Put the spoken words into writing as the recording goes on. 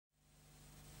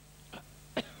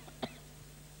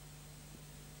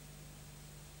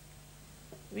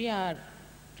we are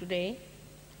today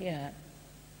here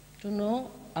to know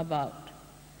about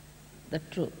the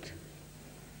truth.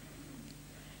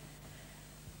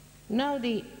 Now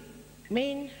the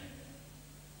main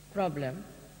problem,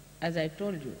 as I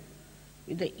told you,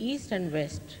 with the East and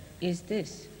West is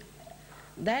this,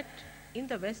 that in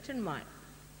the Western mind,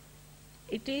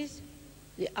 it is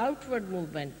the outward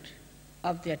movement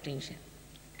of the attention.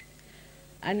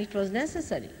 And it was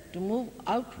necessary to move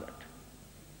outward,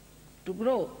 to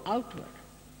grow outward.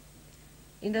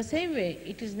 In the same way,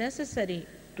 it is necessary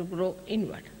to grow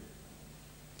inward.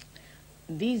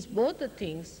 These both the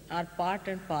things are part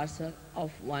and parcel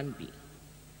of one being.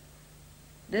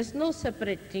 There's no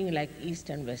separate thing like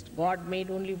East and West. God made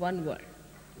only one world.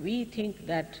 We think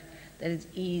that there is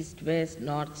East, West,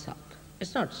 North, South.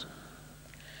 It's not so.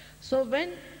 So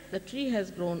when the tree has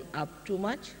grown up too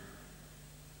much,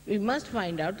 we must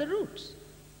find out the roots.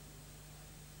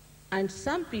 And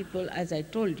some people, as I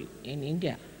told you, in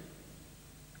India,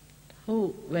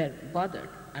 who were bothered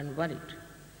and worried,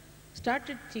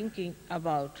 started thinking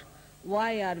about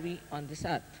why are we on this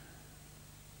earth.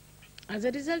 As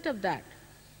a result of that,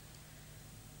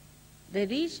 they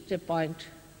reached a point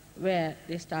where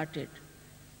they started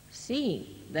seeing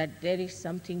that there is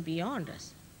something beyond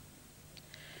us.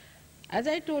 As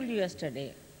I told you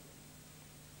yesterday,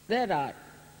 there are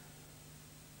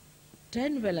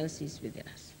 10 valencies within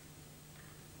us.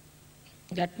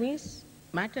 That means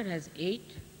matter has 8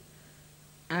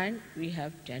 and we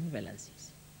have 10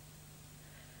 valencies.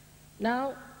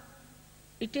 Now,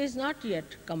 it is not yet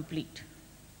complete.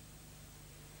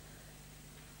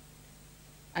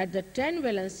 At the 10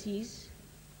 valencies,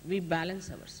 we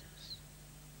balance ourselves.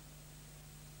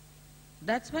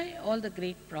 That's why all the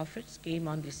great prophets came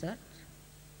on this earth,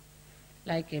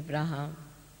 like Abraham,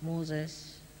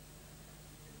 Moses,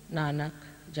 Nanak,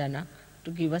 Janak,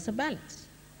 to give us a balance.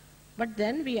 But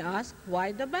then we ask,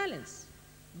 why the balance?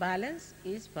 Balance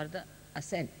is for the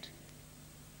ascent.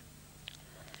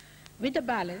 With the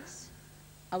balance,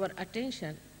 our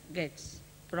attention gets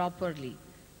properly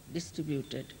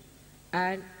distributed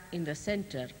and in the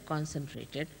center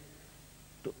concentrated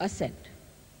to ascend.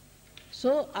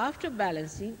 So after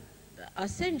balancing, the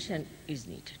ascension is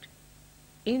needed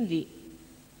in the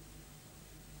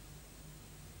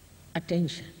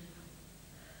attention.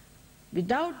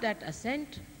 Without that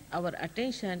ascent, our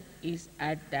attention is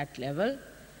at that level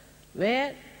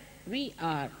where we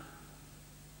are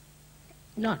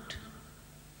not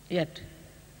yet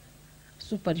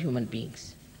superhuman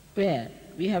beings, where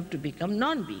we have to become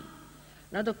non-being.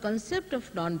 Now the concept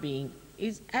of non-being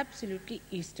is absolutely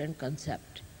Eastern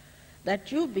concept, that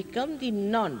you become the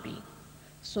non-being.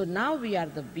 So now we are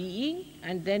the being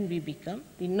and then we become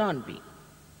the non-being.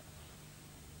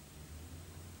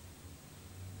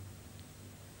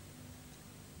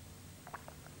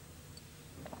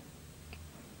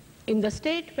 In the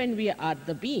state when we are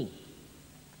the being,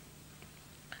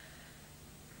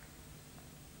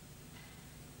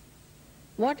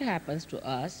 what happens to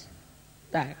us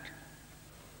that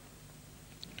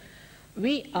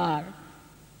we are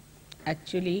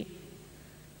actually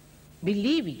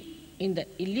believing in the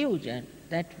illusion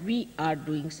that we are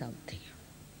doing something.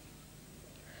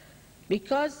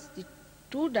 Because the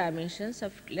two dimensions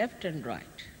of left and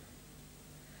right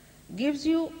gives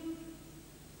you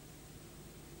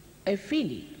a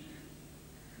feeling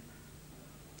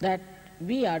that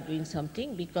we are doing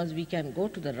something because we can go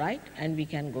to the right and we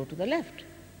can go to the left.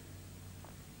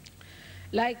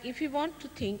 Like if you want to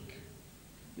think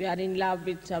we are in love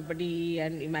with somebody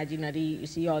and imaginary, you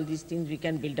see all these things, we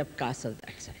can build up castles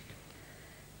that side.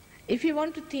 If you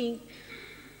want to think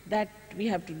that we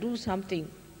have to do something,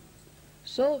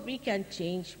 so we can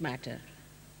change matter.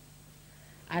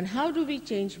 And how do we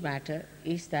change matter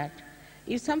is that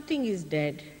if something is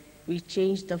dead, we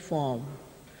change the form.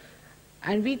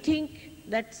 And we think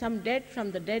that some dead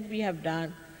from the dead we have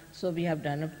done, so we have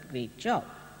done a great job.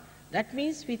 That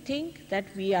means we think that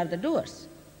we are the doers.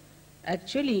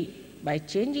 Actually, by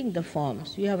changing the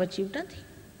forms, you have achieved nothing.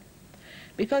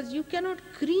 Because you cannot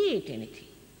create anything.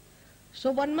 So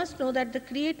one must know that the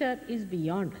Creator is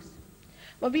beyond us.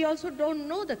 But we also don't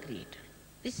know the Creator.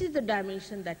 This is the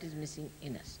dimension that is missing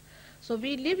in us. So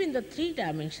we live in the 3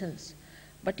 dimensions.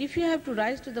 But if you have to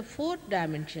rise to the 4th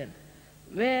dimension,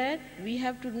 where we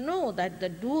have to know that the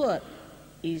doer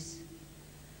is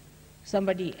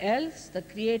somebody else, the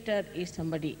Creator is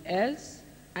somebody else,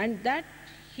 and that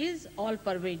His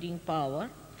all-pervading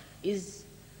power is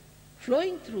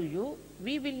flowing through you,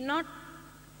 we will not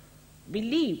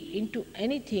believe into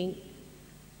anything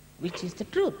which is the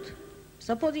truth.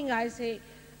 Supposing I say,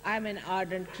 I am an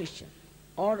ardent Christian,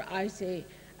 or I say,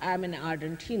 I am an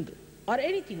ardent Hindu. or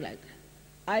anything like that.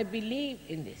 I believe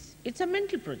in this. It's a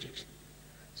mental projection.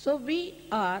 So we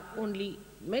are only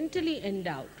mentally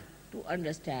endowed to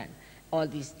understand all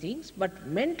these things, but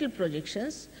mental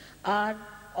projections are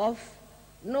of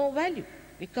no value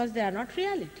because they are not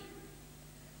reality.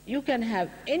 You can have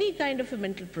any kind of a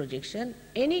mental projection,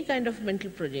 any kind of mental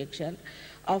projection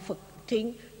of a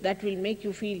thing that will make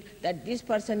you feel that this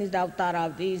person is the avatar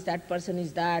of this, that person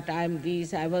is that, I am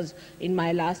this, I was in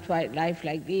my last life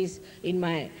like this, in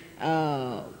my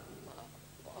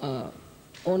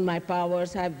own my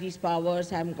powers, I have these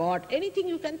powers, I am God, anything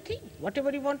you can think,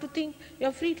 whatever you want to think, you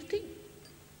are free to think.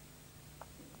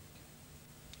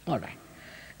 All right.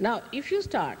 Now, if you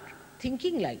start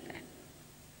thinking like that,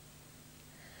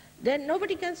 then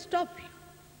nobody can stop you.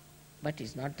 But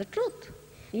it's not the truth.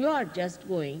 You are just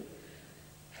going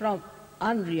from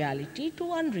unreality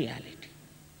to unreality.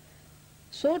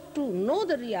 So to know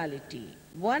the reality,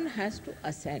 one has to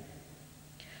ascend.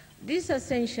 This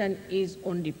ascension is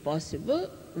only possible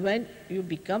when you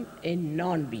become a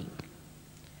non-being.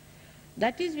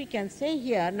 That is, we can say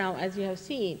here now, as you have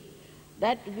seen,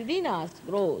 that within us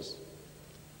grows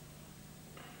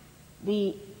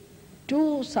the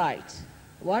two sides,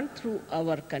 one through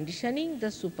our conditioning, the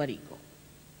superego,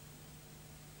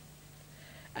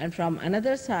 and from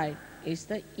another side is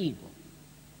the ego.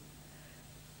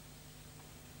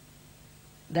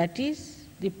 That is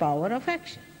the power of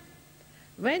action.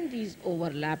 When these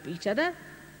overlap each other,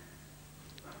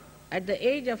 at the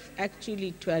age of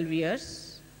actually 12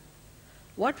 years,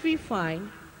 what we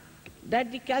find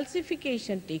that the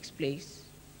calcification takes place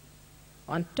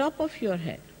on top of your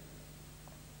head,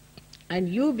 and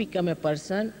you become a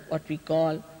person, what we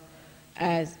call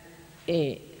as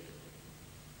a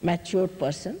matured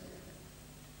person.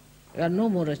 You are no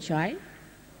more a child,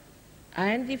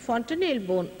 and the fontanelle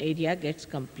bone area gets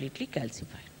completely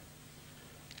calcified.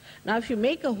 Now, if you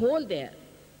make a hole there,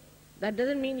 that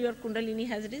doesn't mean your kundalini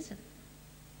has risen.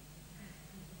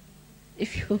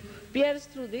 If you pierce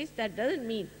through this, that doesn't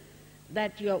mean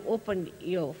that you have opened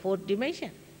your fourth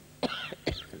dimension.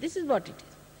 This is what it is.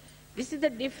 This is the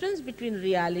difference between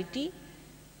reality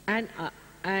and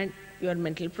your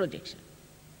mental projection.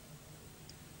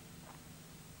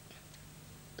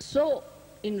 So,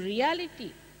 in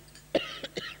reality,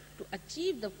 to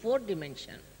achieve the fourth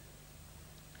dimension,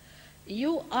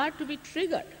 you are to be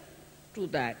triggered to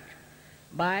that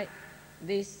by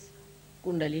this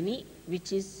kundalini,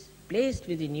 which is placed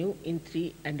within you in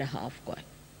 3.5 coin.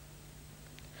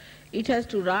 It has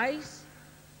to rise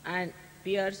and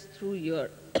pierce through your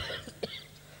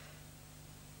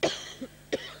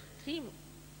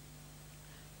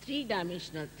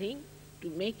three-dimensional thing to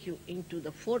make you into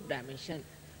the fourth dimension,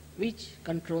 which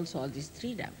controls all these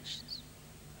 3 dimensions.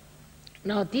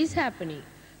 Now, this happening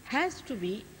has to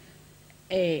be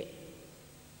a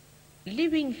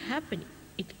living happening.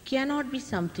 It cannot be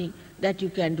something that you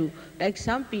can do. Like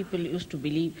some people used to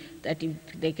believe that if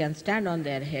they can stand on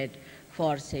their head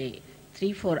for, say,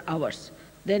 3-4 hours,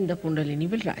 then the kundalini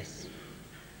will rise.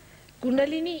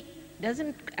 Kundalini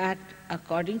doesn't act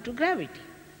according to gravity.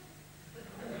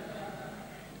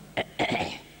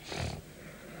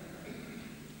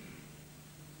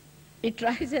 It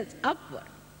rises upward.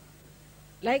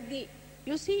 Like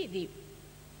you see, the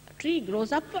tree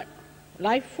grows upward.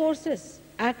 Life forces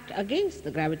act against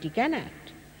the gravity can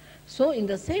act. So in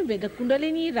the same way, the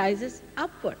kundalini rises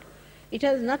upward. It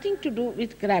has nothing to do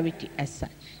with gravity as such.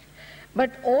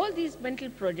 But all these mental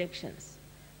projections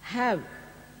have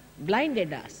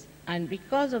blinded us, and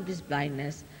because of this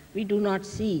blindness, we do not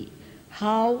see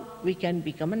how we can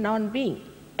become a non-being.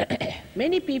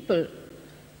 Many people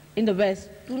in the West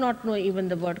do not know even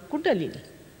the word kundalini.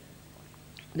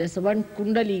 There's one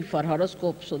kundali for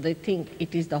horoscope, so they think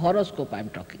it is the horoscope I'm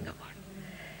talking about.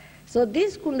 So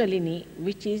this kundalini,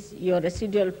 which is your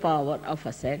residual power of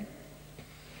ascent,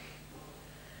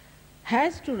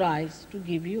 has to rise to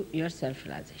give you your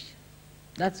self-realization.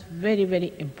 That's very,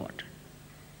 very important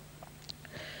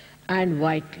and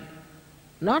vital,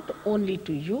 not only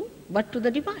to you, but to the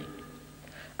divine.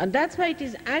 And that's why it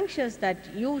is anxious that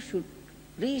you should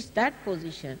reach that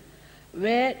position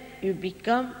where you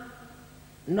become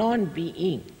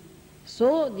non-being.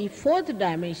 So the fourth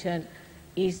dimension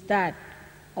is that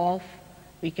of,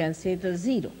 we can say, the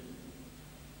zero,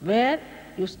 where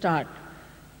you start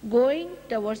going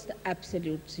towards the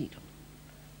absolute zero.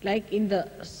 Like in the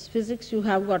physics you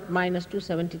have got minus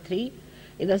 273,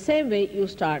 in the same way you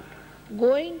start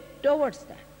going towards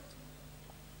that.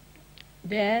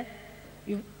 There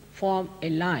you form a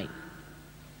line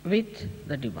with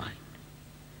the divine.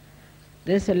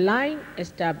 There's a line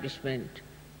establishment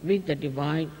with the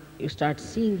divine. You start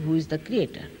seeing who is the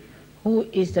creator, who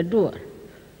is the doer,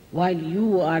 while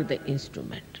you are the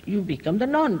instrument. You become the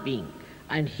non-being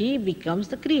and he becomes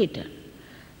the creator.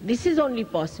 This is only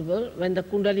possible when the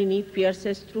Kundalini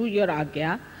pierces through your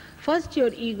Agya. First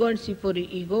your ego and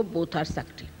super-ego both are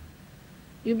sucked in.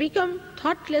 You become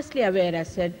thoughtlessly aware, as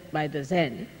said by the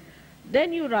Zen.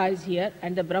 Then you rise here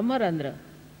and the Brahmarandra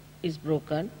is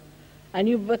broken and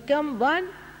you become one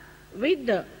with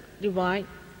the divine,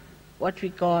 what we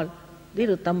call the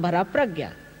Ritambhara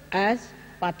Pragya, as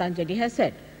Patanjali has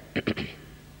said.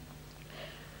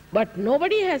 But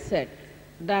nobody has said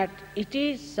that it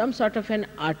is some sort of an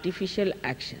artificial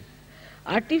action.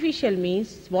 Artificial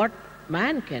means what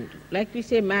man can do. Like we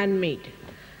say man-made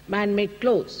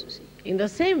clothes. In the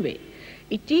same way,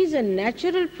 it is a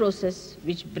natural process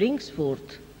which brings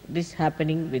forth this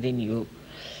happening within you.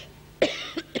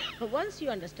 Once you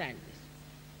understand this,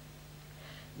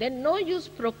 then no use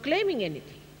proclaiming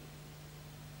anything.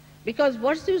 Because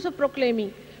what's the use of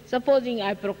proclaiming? Supposing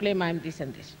I proclaim I am this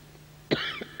and this.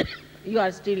 You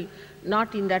are still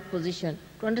not in that position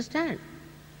to understand.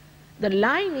 The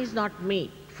line is not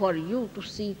made for you to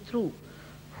see through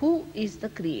who is the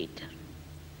creator,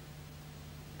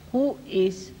 who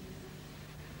is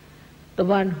the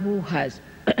one who has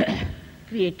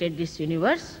created this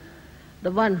universe, the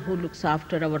one who looks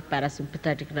after our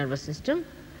parasympathetic nervous system,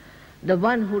 the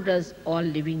one who does all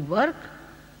living work.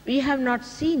 We have not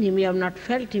seen him, we have not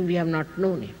felt him, we have not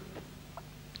known him.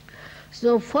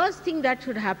 So first thing that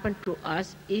should happen to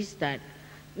us is that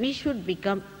we should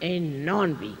become a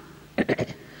non-being.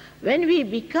 When we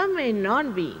become a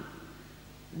non-being,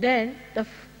 then the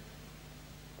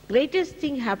greatest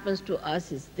thing happens to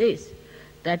us is this,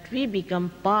 that we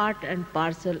become part and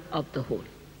parcel of the whole.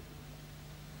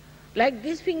 Like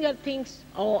this finger thinks,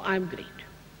 oh, I'm great.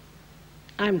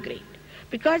 I'm great.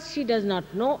 Because she does not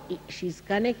know she's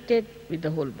connected with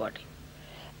the whole body.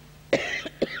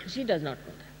 She does not know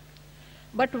that.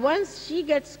 But once she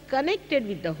gets connected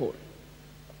with the whole,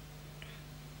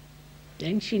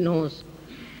 then she knows.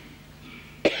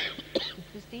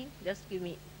 Christine, just give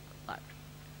me a part.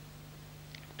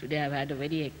 Today I've had a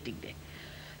very hectic day.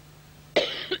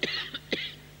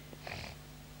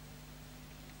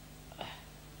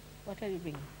 What are you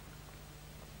bringing?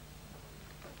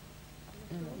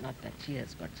 No, not that. She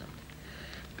has got something.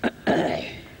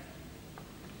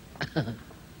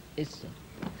 It's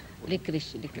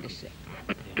licorice.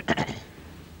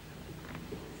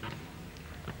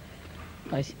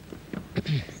 I see.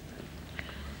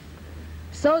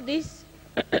 So this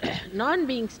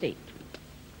non-being state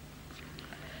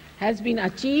has been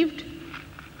achieved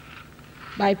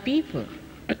by people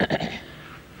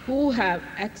who have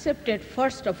accepted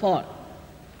first of all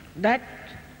that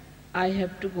I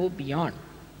have to go beyond.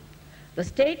 The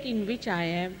state in which I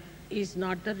am is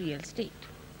not the real state.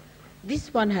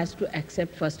 This one has to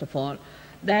accept first of all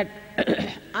that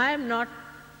I am not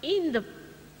in the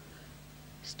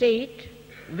state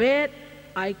where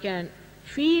I can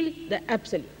feel the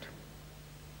absolute.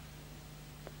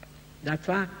 That's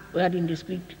why we are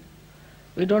indiscreet.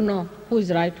 We don't know who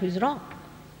is right, who is wrong.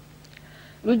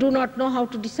 We do not know how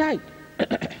to decide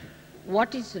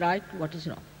what is right, what is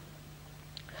wrong.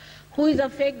 Who is a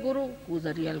fake guru, who is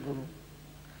a real guru?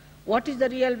 What is the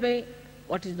real way,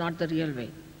 what is not the real way?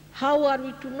 How are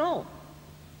we to know?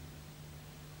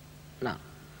 Now,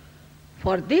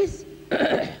 for this,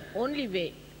 only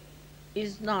way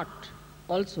is not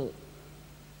also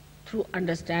through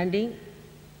understanding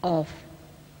of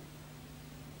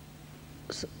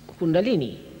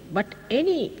Kundalini, but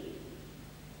any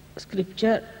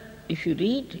scripture, if you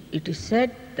read, it is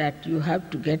said that you have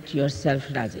to get your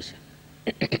self-realization.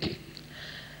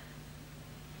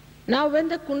 Now when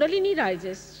the Kundalini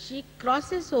rises, she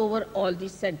crosses over all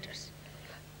these centers.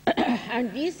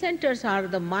 And these centers are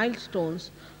the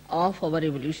milestones of our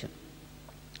evolution.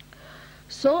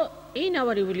 So in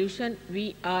our evolution,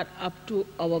 we are up to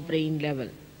our brain level,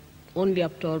 only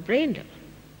up to our brain level.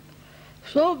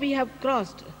 So we have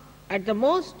crossed, at the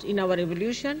most in our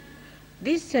evolution,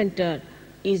 this center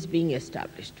is being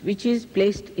established, which is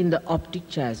placed in the optic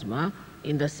chiasma,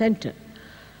 in the center,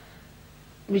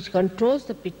 which controls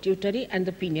the pituitary and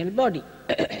the pineal body.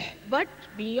 But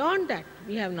beyond that,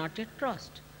 we have not yet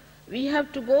crossed. We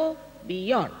have to go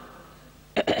beyond.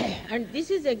 And this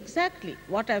is exactly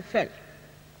what I felt,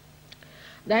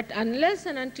 that unless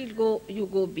and until you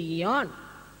go beyond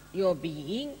your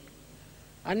being,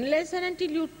 unless and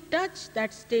until you touch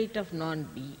that state of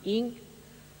non-being,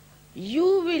 you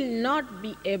will not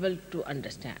be able to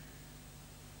understand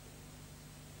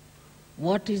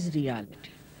what is reality.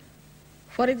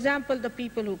 For example, the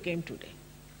people who came today,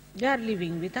 they are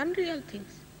living with unreal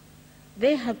things.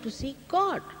 They have to seek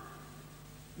God.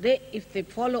 if they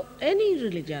follow any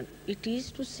religion, it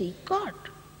is to seek God.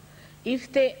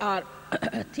 If they are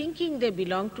thinking they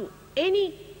belong to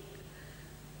any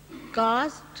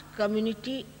caste,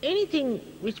 community, anything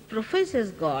which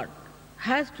professes God,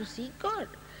 has to seek God.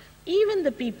 Even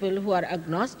the people who are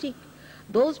agnostic,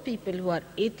 those people who are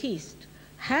atheist,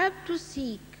 have to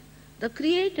seek the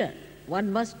Creator.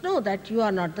 One must know that you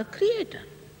are not the Creator.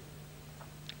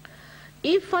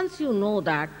 If once you know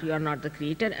that you are not the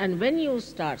Creator, and when you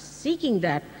start seeking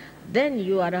that, then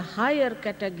you are a higher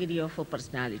category of a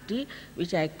personality,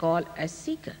 which I call a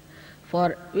seeker,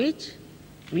 for which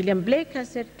William Blake has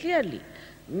said clearly,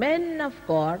 men of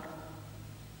God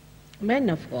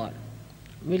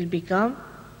will become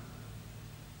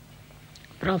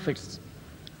prophets.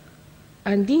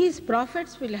 And these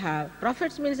prophets will have,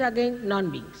 prophets means again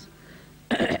non-beings,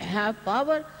 have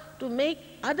power to make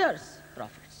others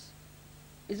prophets.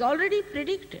 It's already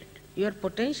predicted. Your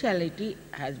potentiality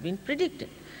has been predicted.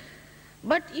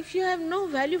 But if you have no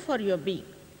value for your being,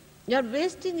 you are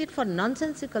wasting it for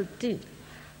nonsensical things,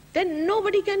 then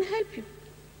nobody can help you.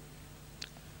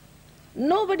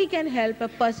 Nobody can help a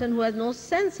person who has no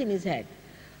sense in his head,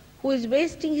 who is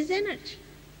wasting his energy.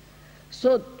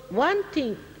 So one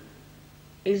thing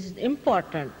is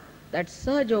important, that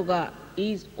Sahaja Yoga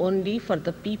is only for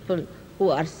the people who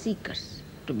are seekers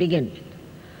to begin with.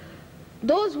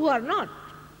 Those who are not,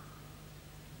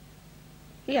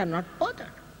 we are not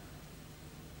bothered.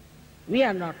 We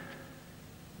are not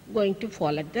going to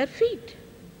fall at their feet.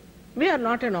 We are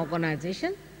not an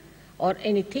organization or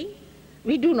anything.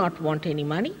 We do not want any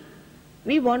money.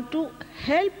 We want to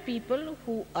help people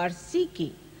who are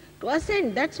seeking to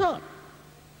ascend, that's all.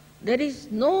 There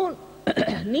is no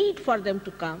need for them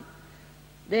to come.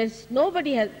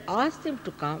 Nobody has asked them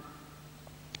to come.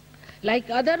 Like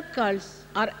other cults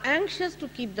are anxious to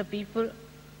keep the people,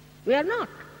 we are not.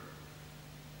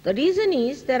 The reason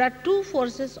is there are two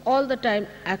forces all the time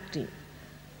acting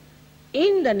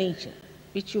in the nature,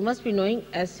 which you must be knowing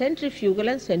as centrifugal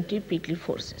and centripetal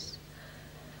forces.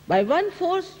 By one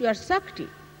force you are sucked in,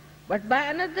 but by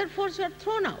another force you are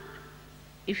thrown out.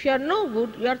 If you are no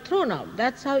good, you are thrown out.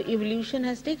 That's how evolution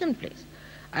has taken place.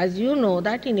 As you know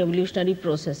that in evolutionary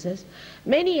processes,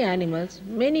 many animals,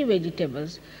 many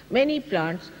vegetables, many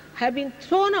plants have been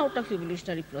thrown out of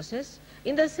evolutionary process.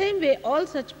 In the same way, all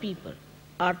such people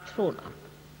are thrown out.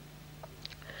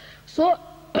 So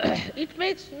it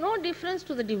makes no difference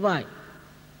to the divine.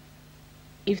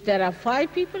 If there are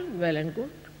 5 people, well and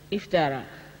good. If there are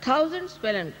thousands,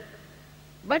 well and good.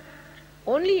 But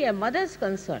only a mother's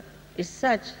concern is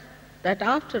such that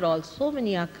after all, so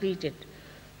many are created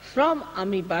from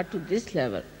amoeba to this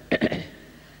level.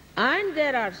 And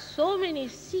there are so many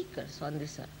seekers on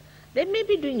this earth. They may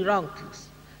be doing wrong things.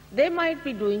 They might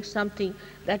be doing something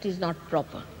that is not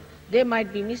proper. They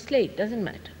might be misled, doesn't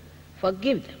matter.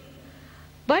 Forgive them.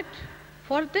 But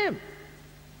for them,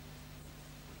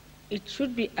 it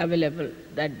should be available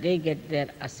that they get their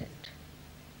ascent.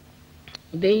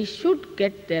 They should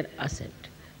get their ascent.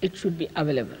 It should be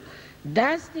available.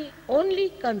 That's the only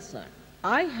concern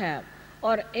I have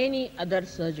or any other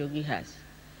Sahaja Yogi has.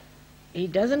 He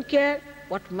doesn't care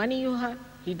what money you have.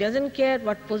 He doesn't care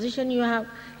what position you have.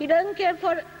 He doesn't care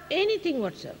for anything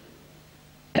whatsoever.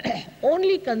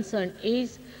 Only concern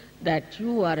is that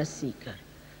you are a seeker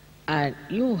and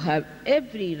you have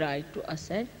every right to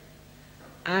ascend,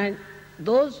 and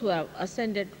those who have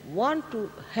ascended want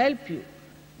to help you,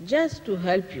 just to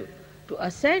help you to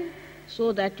ascend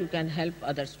so that you can help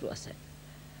others to ascend.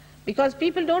 Because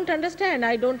people don't understand,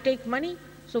 I don't take money,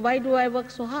 so why do I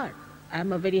work so hard? I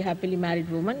am a very happily married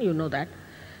woman, you know that.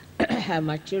 I have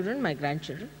my children, my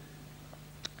grandchildren.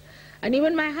 And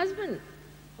even my husband,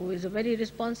 who is a very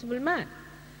responsible man,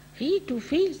 he too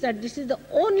feels that this is the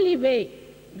only way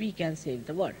we can save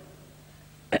the world.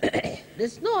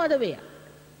 There's no other way out.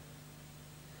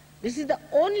 This is the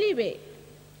only way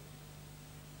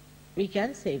we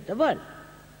can save the world.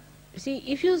 You see,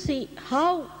 if you see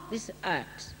how this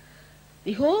acts,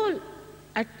 the whole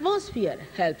atmosphere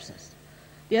helps us.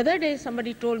 The other day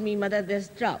somebody told me, Mother, there's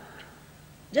drought.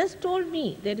 Just told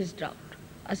me there is drought.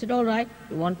 I said, all right,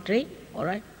 you want rain? All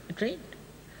right, it rained.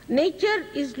 Nature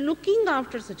is looking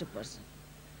after such a person.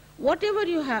 Whatever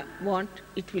you want,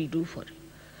 it will do for you.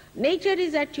 Nature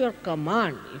is at your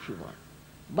command if you want.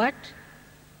 But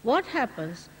what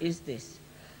happens is this,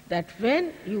 that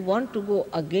when you want to go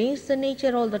against the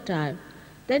nature all the time,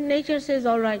 then nature says,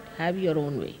 all right, have your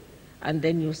own way, and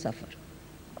then you suffer.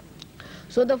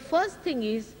 So the first thing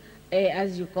is,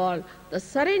 as you call, the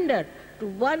surrender to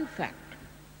one fact.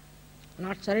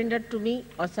 Not surrender to me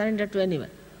or surrender to anyone,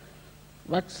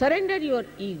 but surrender your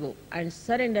ego and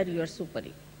surrender your super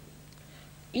ego.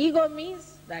 Ego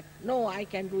means that, no, I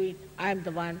can do it, I am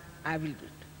the one, I will do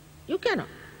it. You cannot.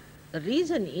 The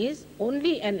reason is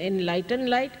only an enlightened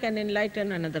light can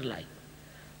enlighten another light.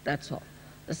 That's all.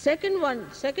 The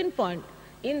second point,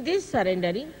 in this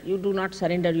surrendering, you do not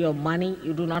surrender your money,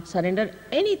 you do not surrender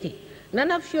anything,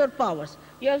 none of your powers.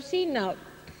 You have seen now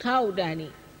how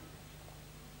Danny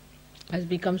has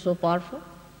become so powerful.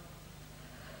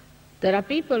 There are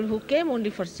people who came only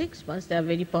for 6 months, they are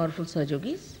very powerful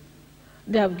Sahajogis.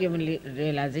 They have given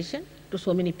realization to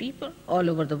so many people all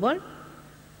over the world.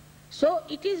 So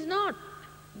it is not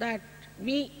that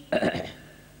we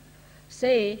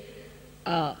say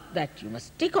that you must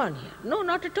stick on here. No,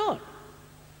 not at all.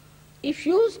 If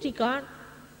you stick on,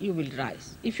 you will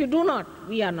rise. If you do not,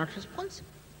 we are not responsible.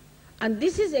 And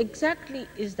this is exactly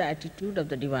the attitude of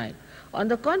the divine. On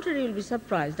the contrary, you will be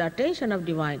surprised, the attention of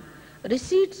divine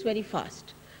recedes very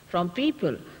fast from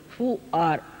people who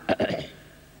are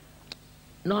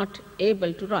not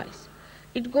able to rise.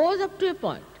 It goes up to a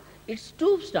point, it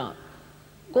stoops down,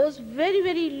 goes very,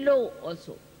 very low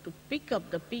also to pick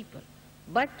up the people,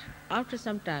 but after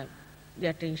some time the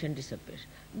attention disappears.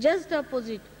 Just the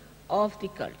opposite of the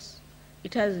cults.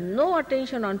 It has no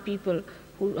attention on people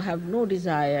who have no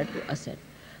desire to ascend.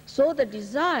 So the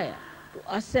desire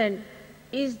to ascend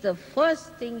is the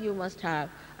first thing you must have,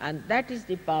 and that is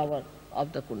the power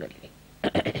of the Kundalini.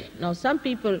 Now some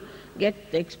people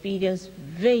get the experience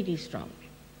very strongly.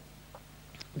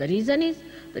 The reason is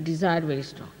the desire very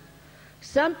strong.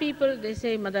 Some people, they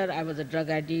say, Mother, I was a drug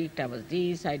addict, I was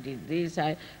this, I did this,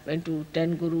 I went to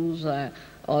 10 gurus,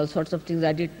 all sorts of things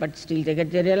I did, but still they get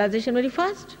their realization very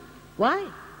fast. Why?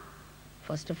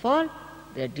 First of all,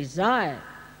 their desire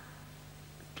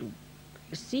to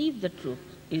receive the truth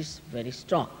is very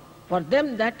strong. For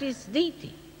them, that is the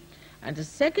thing. And the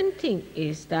second thing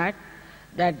is that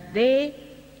they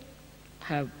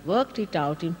have worked it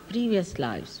out in previous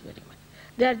lives very much.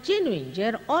 They are genuine, they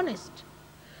are honest.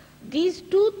 These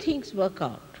two things work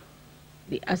out,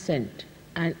 the ascent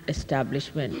and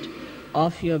establishment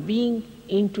of your being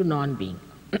into non-being.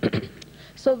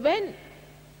 So when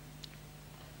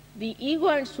the ego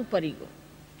and superego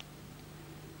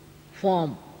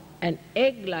form an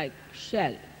egg-like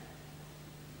shell,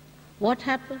 what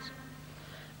happens?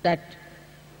 That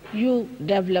you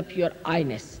develop your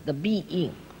I-ness, the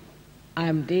being. I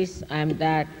am this, I am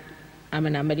that, I am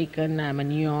an American, I am a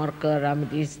New Yorker, I am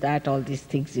this, that, all these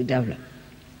things you develop.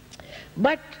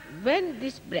 But when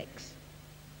this breaks,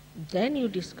 then you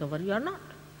discover you are not.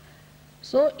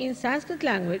 So in Sanskrit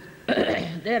language,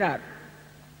 there are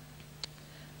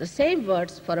the same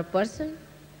words for a person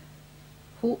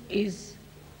who is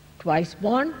twice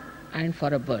born and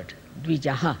for a bird,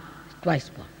 dvijaha, twice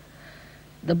born.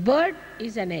 The bird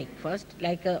is an egg first,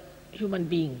 like a human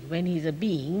being. When he is a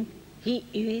being, he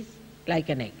is like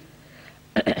an egg.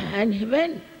 And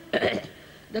when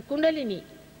the Kundalini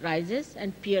rises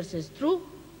and pierces through,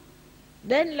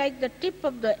 then like the tip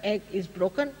of the egg is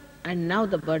broken, and now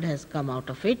the bird has come out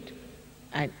of it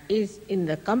and is in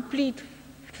the complete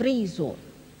free zone,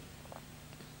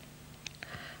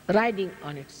 riding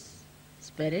on its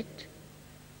spirit.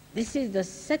 This is the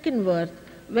second birth,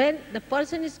 when the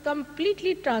person is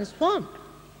completely transformed.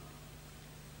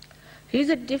 He is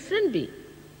a different being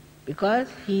because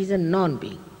he is a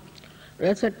non-being.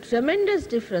 There's a tremendous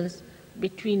difference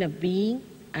between a being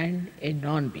and a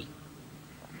non-being.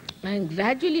 And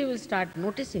gradually you will start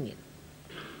noticing it.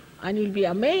 And you will be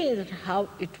amazed how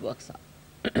it works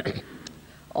out.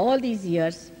 All these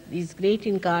years, these great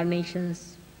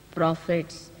incarnations,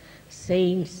 prophets,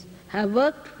 saints have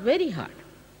worked very hard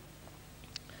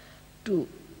to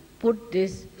put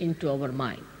this into our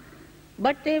mind.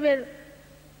 But they were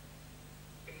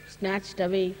snatched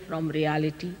away from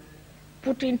reality,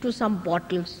 put into some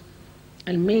bottles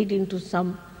and made into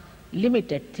some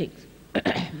limited things,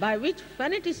 by which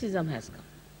fanaticism has come.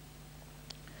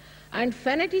 And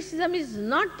fanaticism is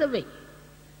not the way.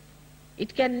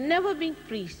 It can never be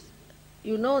priests.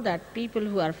 You know that people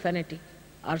who are fanatic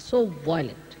are so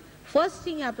violent. First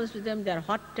thing happens to them, they are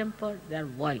hot-tempered, they are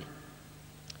violent.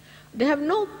 They have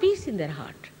no peace in their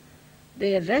heart.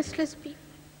 They are restless people.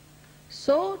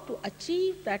 So to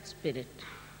achieve that spirit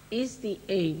is the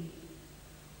aim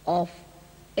of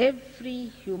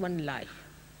every human life,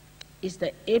 is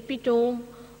the epitome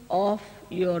of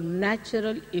your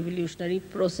natural evolutionary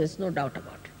process, no doubt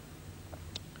about it.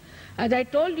 As I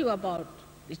told you about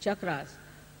the chakras,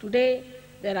 today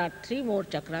there are 3 more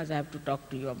chakras I have to talk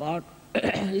to you about.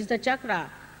 Is the chakra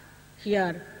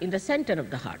here in the center of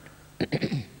the heart.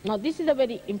 Now this is a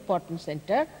very important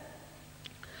center.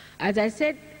 As I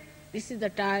said, this is the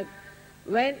time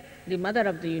when the Mother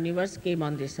of the Universe came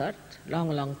on this earth, long,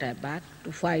 long time back,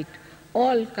 to fight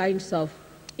all kinds of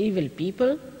evil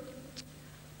people,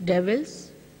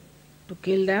 devils, to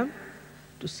kill them,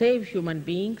 to save human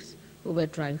beings who were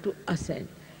trying to ascend.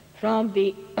 From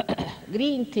the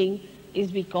green thing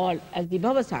is we call as the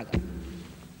Bhavasagar,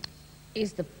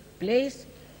 is the place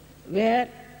where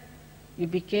you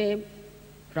became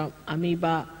from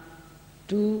amoeba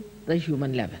to the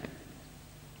human level.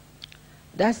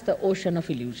 That's the ocean of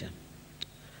illusion.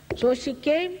 So she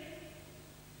came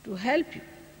to help you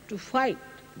to fight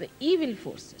the evil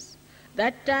forces.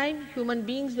 That time human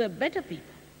beings were better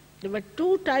people. There were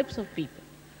two types of people.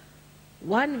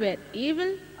 One were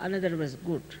evil, another was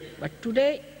good. But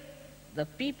today the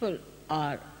people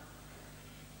are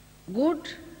good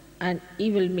and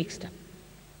evil mixed up.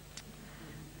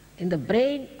 In the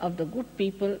brain of the good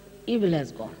people, evil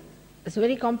has gone. It's a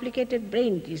very complicated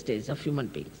brain these days of human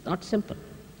beings, not simple,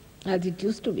 as it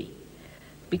used to be.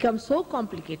 Becomes so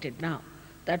complicated now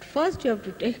that first you have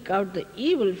to take out the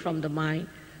evil from the mind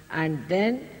and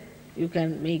then you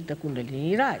can make the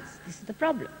Kundalini rise. This is the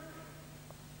problem.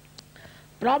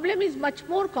 Problem is much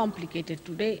more complicated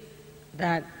today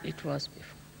than it was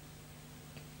before.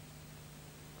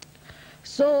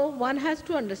 So one has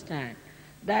to understand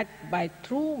that by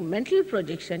through mental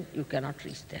projection you cannot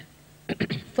reach there.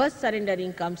 First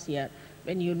surrendering comes here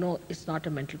when you know it's not a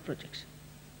mental projection.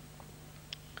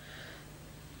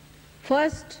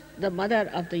 First, the Mother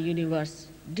of the Universe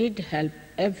did help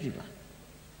everyone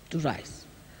to rise.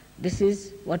 This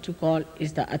is what you call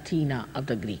is the Athena of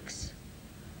the Greeks.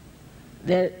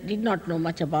 They did not know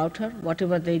much about her.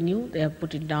 Whatever they knew, they have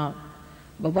put it down.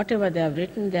 But whatever they have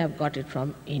written, they have got it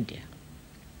from India.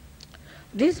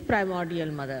 This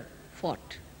primordial mother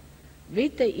fought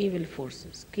with the evil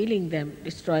forces, killing them,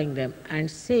 destroying them,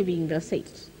 and saving the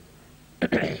saints.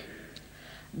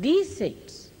 These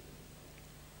saints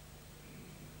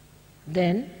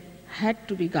then had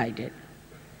to be guided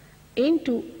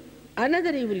into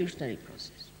another evolutionary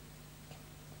process.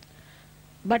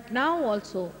 But now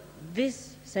also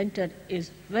this center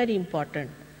is very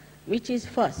important, which is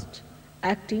first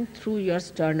acting through your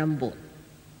sternum bone.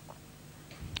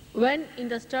 When in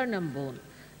the sternum bone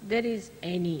there is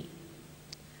any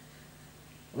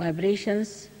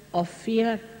vibrations of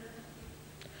fear,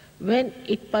 when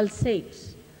it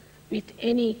pulsates with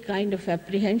any kind of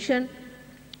apprehension,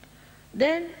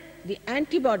 then the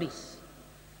antibodies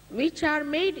which are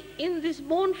made in this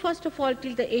bone first of all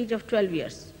till the age of 12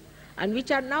 years and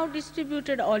which are now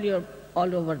distributed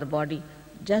all over the body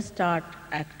just start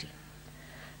acting.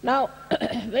 Now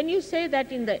when you say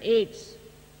that in the AIDS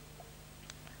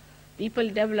people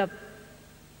develop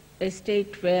a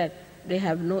state where they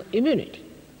have no immunity,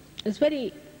 it's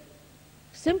very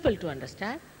simple to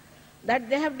understand that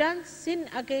they have done sin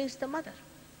against the mother.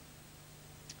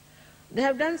 They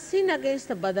have done sin against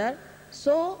the mother,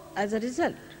 so as a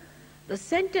result, the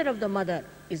center of the mother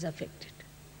is affected.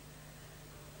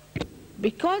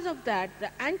 Because of that, the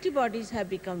antibodies have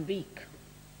become weak,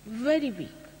 very weak,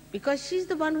 because she is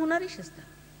the one who nourishes them.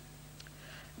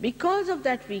 Because of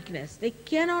that weakness, they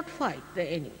cannot fight the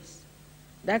enemies.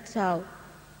 That's how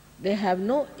they have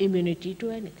no immunity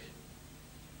to anything.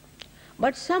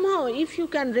 But somehow, if you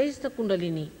can raise the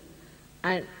Kundalini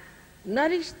and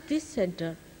nourish this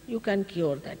center, you can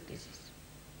cure that disease.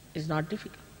 It's not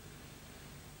difficult.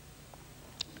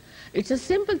 It's a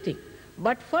simple thing.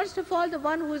 But first of all, the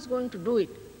one who is going to do it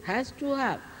has to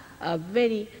have a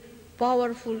very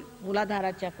powerful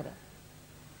Muladhara chakra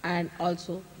and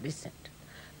also this center.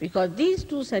 Because these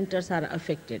two centers are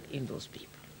affected in those people.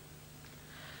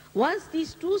 Once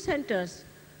these two centers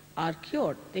are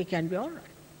cured, they can be all right.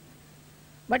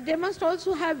 But they must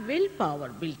also have willpower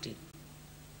built in.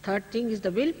 Third thing is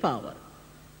the willpower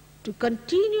to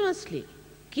continuously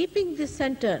keeping this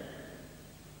center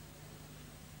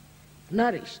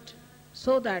nourished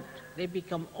so that they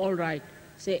become all right.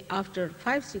 Say after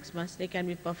 5-6 months they can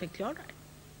be perfectly all right.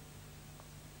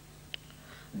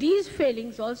 These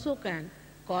failings also can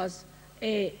cause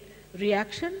a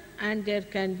reaction and there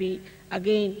can be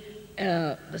again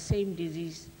the same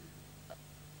disease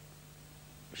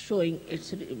showing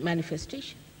its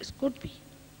manifestation. It could be.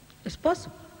 It's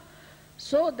possible.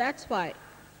 So that's why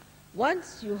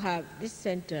once you have this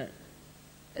center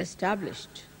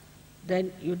established,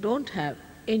 then you don't have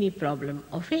any problem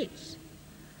of AIDS.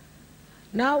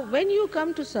 Now when you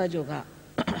come to Sahaja Yoga,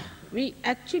 we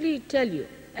actually tell you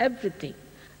everything.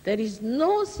 There is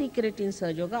no secret in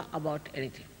Sahaja Yoga about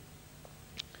anything.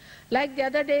 Like the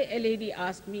other day, a lady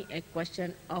asked me a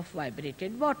question of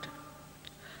vibrated water.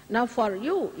 Now for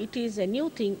you, it is a new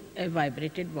thing, a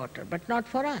vibrated water, but not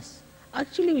for us.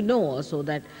 Actually, we know also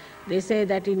that they say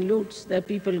that in Lutz, the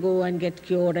people go and get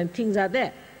cured and things are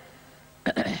there.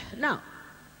 Now,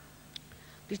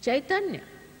 the Chaitanya,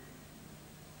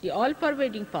 the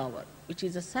all-pervading power, which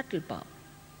is a subtle power,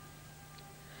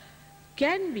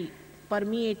 can be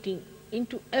permeating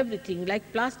into everything,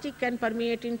 like plastic can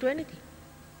permeate into anything.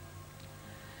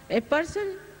 A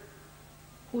person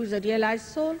who is a realized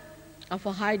soul of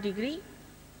a high degree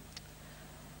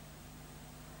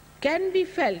can be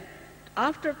felt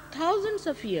after thousands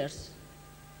of years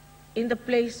in the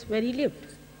place where he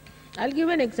lived. I'll give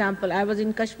an example. I was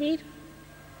in Kashmir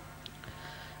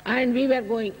and we were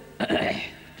going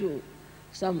to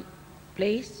some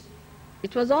place.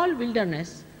 It was all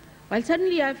wilderness, while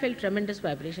suddenly I felt tremendous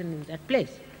vibration in that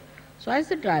place. So I asked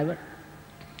the driver,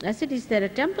 I said, is there a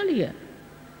temple here?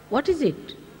 What is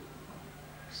it?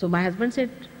 So my husband said,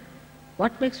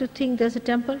 what makes you think there's a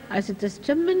temple? I said, there's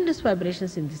tremendous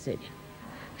vibrations in this area.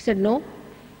 He said, no,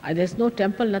 there's no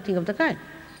temple, nothing of the kind.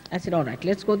 I said, all right,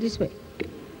 let's go this way.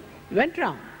 We went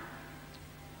round.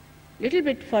 Little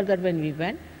bit further when we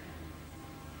went,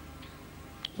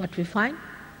 what we find?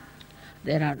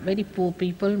 There are very poor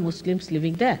people, Muslims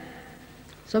living there.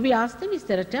 So we asked them, is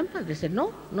there a temple? They said,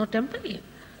 no, no temple here.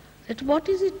 I said, what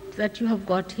is it that you have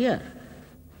got here?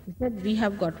 He said, we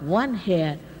have got one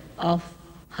hair of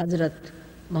Hazrat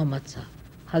Muhammad Sahib,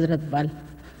 Hazrat Bal.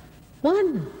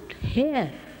 One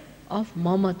hair of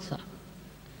Muhammad Sahib.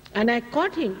 And I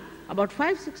caught him about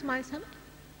 5-6 miles away.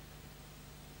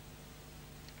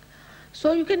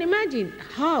 So you can imagine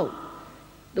how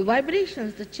the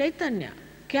vibrations, the Chaitanya,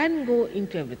 can go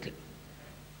into everything.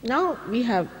 Now we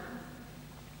have,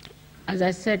 as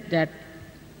I said, that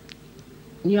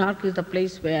New York is the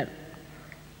place where,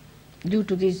 due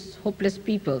to these hopeless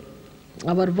people,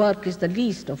 our work is the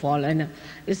least of all, and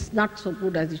it's not so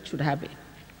good as it should have been.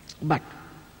 But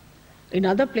in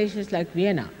other places like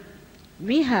Vienna,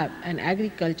 we have an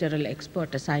agricultural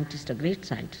expert, a scientist, a great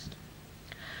scientist,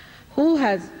 who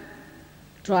has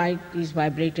tried this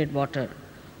vibrated water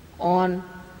on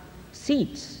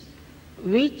seeds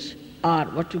which are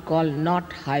what you call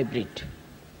not hybrid.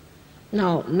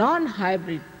 Now,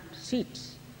 non-hybrid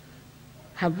seeds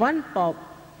have one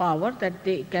power that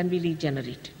they can be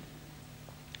regenerated.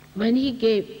 When he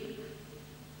gave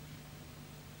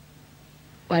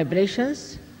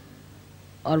vibrations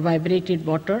or vibrated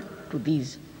water to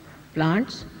these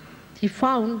plants, he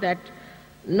found that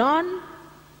non-vibrated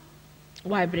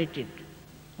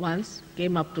ones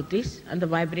came up to this and the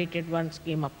vibrated ones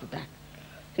came up to that.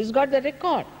 He's got the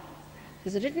record.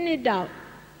 He's written it down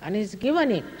and he's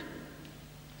given it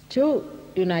to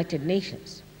United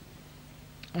Nations.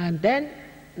 And then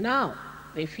now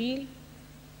they feel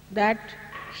that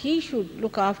he should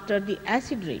look after the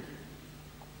acid rain.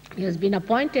 He has been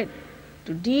appointed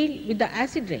to deal with the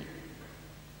acid rain.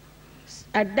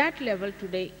 At that level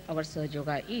today our Sahaja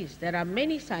Yoga is. There are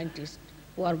many scientists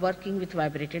who are working with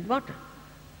vibrated water.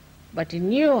 But in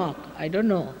New York, I don't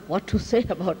know what to say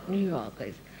about New York.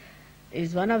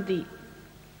 It's one of the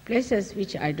places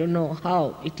which I don't know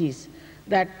how it is,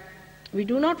 that we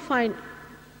do not find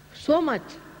so much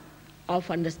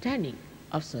of understanding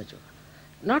of Sahaja Yoga,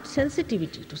 not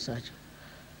sensitivity to Sahaja Yoga.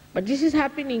 But this is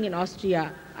happening in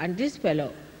Austria, and this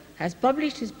fellow has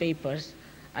published his papers.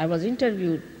 I was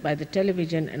interviewed by the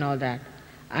television and all that,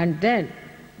 and then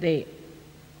they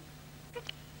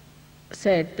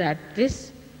said that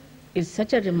this is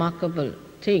such a remarkable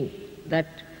thing that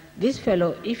this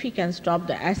fellow, if he can stop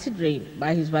the acid rain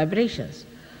by his vibrations,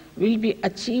 will be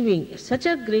achieving such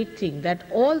a great thing that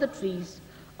all the trees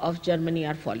of Germany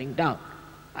are falling down.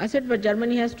 I said, but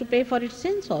Germany has to pay for its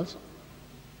sins also.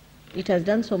 It has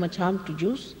done so much harm to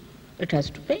Jews, it has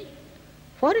to pay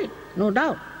for it, no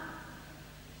doubt.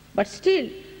 But still,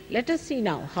 let us see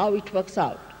now how it works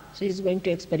out. So he is going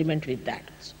to experiment with that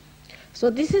also. So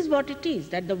this is what it is,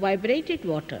 that the vibrated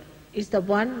water is the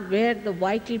one where the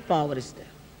vital power is there.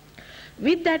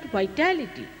 With that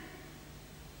vitality,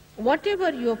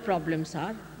 whatever your problems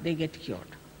are, they get cured.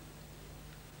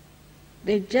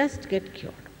 They just get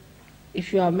cured.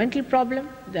 If you have a mental problem,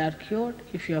 they are cured.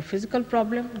 If you have a physical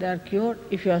problem, they are cured.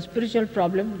 If you have a spiritual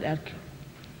problem, they are cured.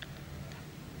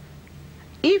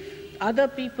 If other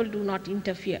people do not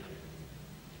interfere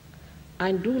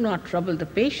and do not trouble the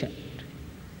patient,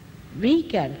 we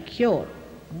can cure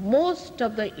most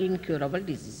of the incurable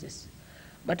diseases.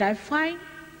 But I find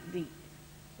the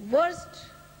worst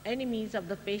enemies of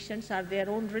the patients are their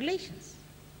own relations,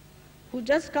 who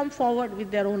just come forward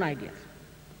with their own ideas.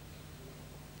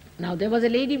 Now, there was a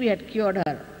lady, we had cured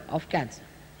her of cancer.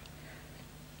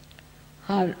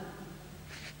 Her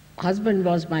husband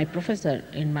was my professor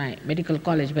in my medical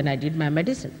college when I did my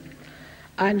medicine.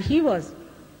 And he was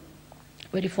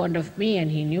very fond of me, and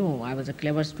he knew I was a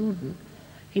clever student.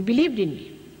 He believed in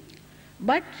me.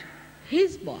 But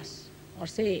his boss, or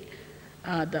say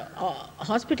the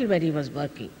hospital where he was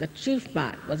working, the chief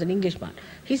man was an Englishman.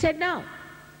 He said, now,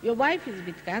 your wife is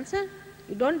with cancer,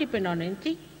 you don't depend on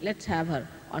anything, let's have her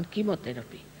on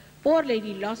chemotherapy. Poor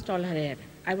lady lost all her hair.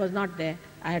 I was not there,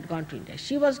 I had gone to India.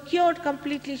 She was cured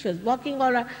completely, she was walking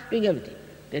all around, doing everything.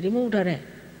 They removed her hair.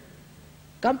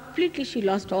 Completely she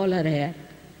lost all her hair,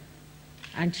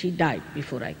 and she died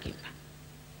before I came back.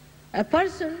 A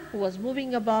person who was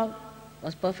moving about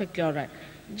was perfectly all right.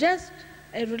 Just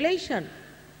a relation,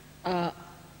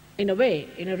 in a way,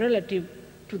 in a relative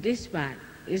to this man,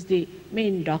 is the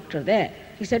main doctor there.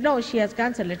 He said, no, she has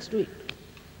cancer, let's do it.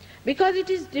 Because it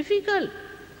is difficult,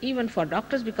 even for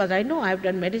doctors, because I know, I've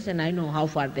done medicine, I know how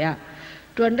far they are,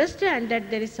 to understand that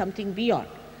there is something beyond.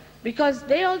 Because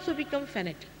they also become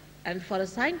fanatic. And for a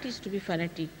scientist to be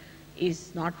fanatic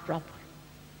is not proper,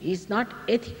 is not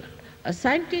ethical. A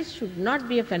scientist should not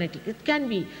be a fanatic. It can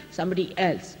be somebody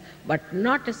else, but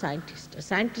not a scientist. A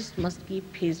scientist must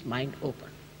keep his mind open.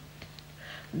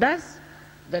 Thus,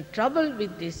 the trouble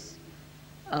with this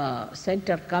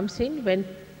center comes in when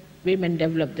women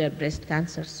develop their breast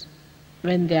cancers,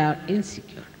 when they are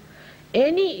insecure.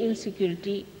 Any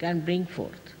insecurity can bring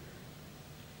forth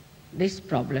this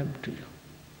problem to you.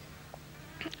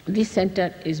 This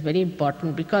center is very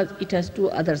important because it has two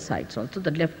other sides also,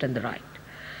 the left and the right.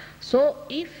 So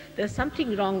if there's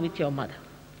something wrong with your mother,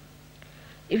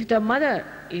 if the mother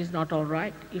is not all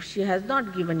right, if she has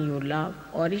not given you love,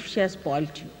 or if she has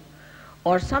spoiled you,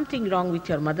 or something wrong with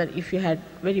your mother, if you had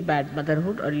very bad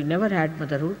motherhood or you never had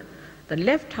motherhood, the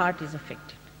left heart is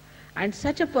affected. And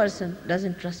such a person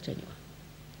doesn't trust anyone.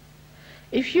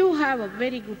 If you have a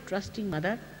very good trusting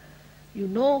mother, you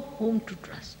know whom to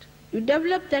trust. You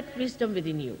develop that wisdom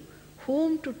within you,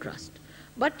 whom to trust.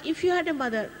 But if you had a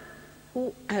mother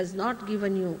who has not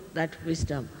given you that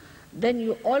wisdom, then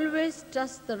you always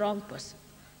trust the wrong person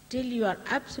till you are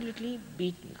absolutely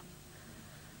beaten up.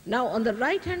 Now on the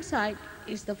right hand side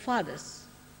is the father's,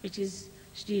 which is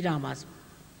Shri Rama's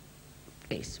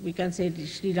place. We can say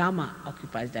Shri Rama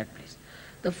occupies that place.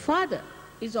 The father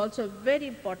is also a very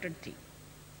important thing,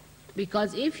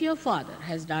 because if your father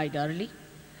has died early,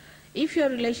 if your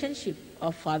relationship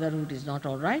of fatherhood is not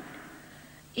all right,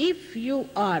 if you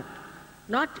are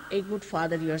not a good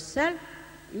father yourself,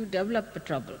 you develop a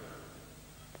trouble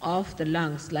of the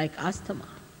lungs like asthma.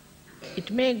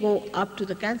 It may go up to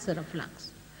the cancer of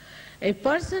lungs. A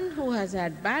person who has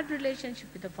had bad relationship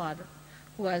with the father,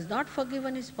 who has not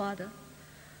forgiven his father,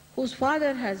 whose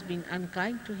father has been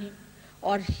unkind to him,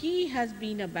 or he has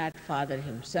been a bad father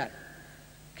himself,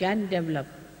 can develop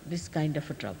this kind of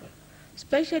a trouble.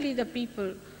 Especially the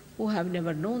people who have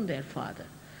never known their father.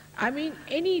 I mean,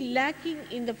 any lacking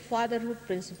in the fatherhood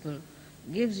principle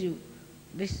gives you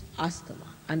this asthma,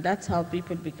 and that's how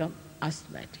people become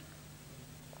asthmatic.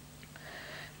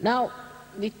 Now,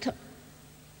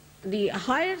 the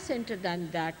higher center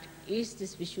than that is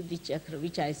this Vishuddhi Chakra,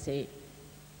 which I say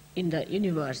in the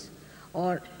universe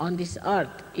or on this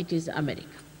earth, it is America.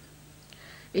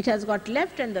 It has got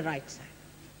left and the right side.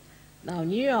 Now,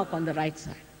 New York on the right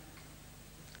side,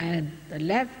 and the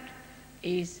left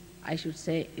is, I should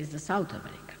say, is the South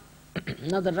America.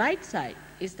 Now, the right side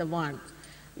is the one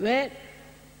where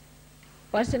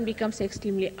person becomes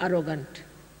extremely arrogant,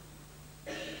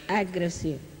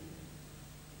 aggressive,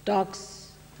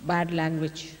 talks bad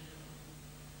language,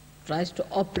 tries to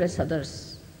oppress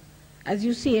others. As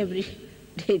you see every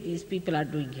day these people are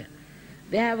doing here.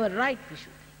 They have a right Vishuddhi.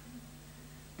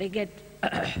 They get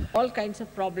all kinds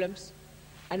of problems,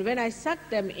 and when I suck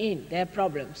them in, their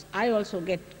problems, I also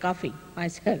get coughing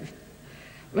myself.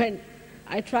 When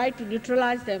I try to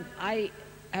neutralize them, I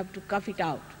have to cough it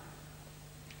out.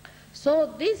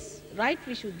 So this right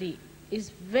Vishuddhi is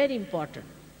very important,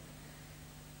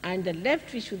 and the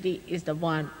left Vishuddhi is the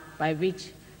one by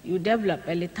which you develop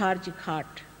a lethargic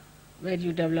heart, where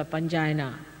you develop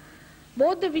angina.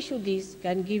 Both the Vishuddhis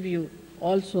can give you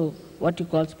also what you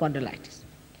call spondylitis.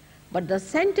 But the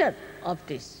center of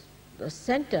this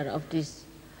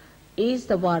is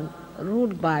the one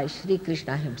ruled by Shri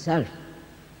Krishna himself.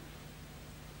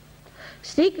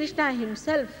 Shri Krishna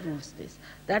himself rules this.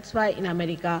 That's why in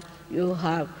America you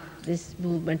have this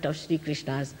movement of Shri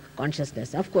Krishna's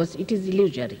consciousness. Of course, it is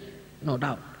illusory, no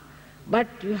doubt, but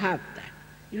you have that.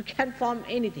 You can form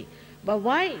anything. But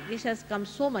why this has come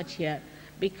so much here?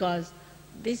 Because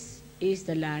this is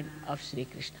the land of Shri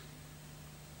Krishna.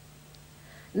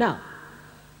 Now,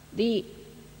 the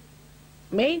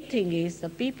main thing is the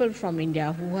people from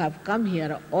India who have come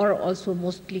here are also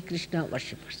mostly Krishna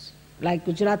worshippers. like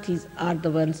Gujaratis are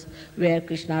the ones where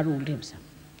Krishna ruled himself.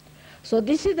 So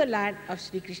this is the land of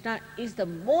Shri Krishna, is the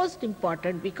most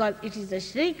important because it is the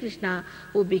Shri Krishna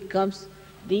who becomes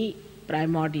the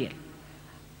primordial,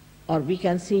 or we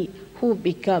can see who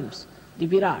becomes the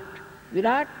Virat.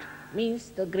 Virat means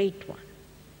the great one.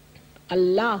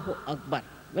 Allahu Akbar.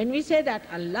 When we say that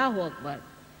Allahu Akbar,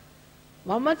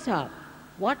 Muhammad Sahib,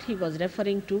 what he was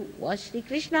referring to was Shri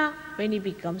Krishna when he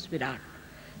becomes Virat.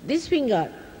 This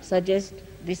finger suggests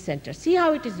this center. See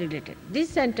how it is related.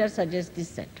 This center suggests this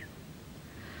center.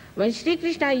 When Shri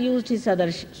Krishna used his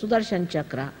Sudarshan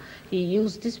Chakra, he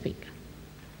used this finger.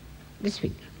 This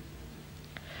finger.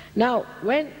 Now,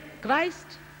 when Christ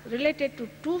related to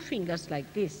two fingers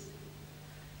like this,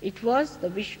 it was the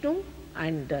Vishnu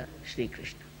and the Shri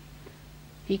Krishna.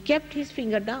 He kept his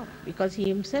finger down because he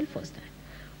himself was there.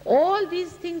 All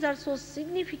these things are so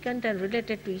significant and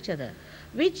related to each other,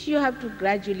 which you have to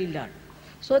gradually learn.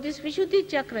 So this Vishuddhi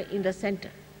Chakra in the center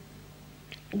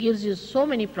gives you so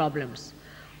many problems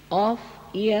of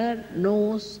ear,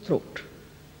 nose, throat,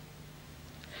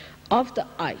 of the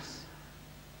eyes.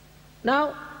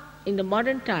 Now, in the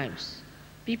modern times,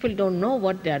 people don't know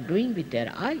what they are doing with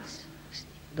their eyes.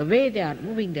 The way they are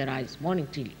moving their eyes morning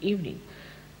till evening,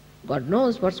 God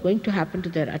knows what's going to happen to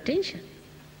their attention.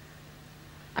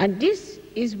 And this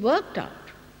is worked out.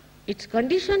 It's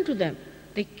conditioned to them.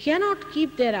 They cannot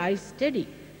keep their eyes steady.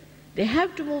 They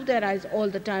have to move their eyes all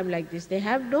the time like this. They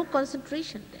have no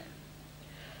concentration there.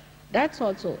 That's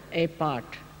also a part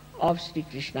of Sri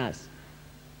Krishna's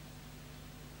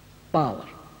power.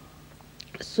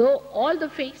 So all the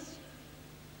face,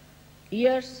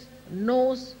 ears,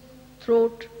 nose,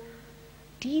 throat,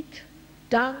 teeth,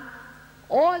 tongue,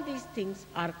 all these things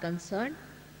are concerned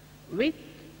with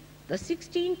the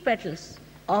 16 petals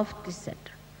of this center.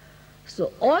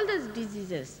 So all the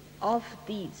diseases of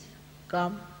these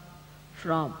come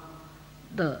from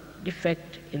the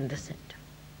defect in the center.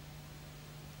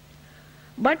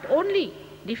 But only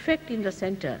defect in the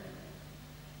center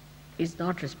is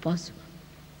not responsible.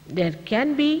 There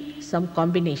can be some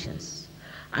combinations,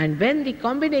 and when the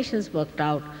combinations worked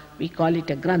out, we call it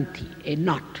a granthi, a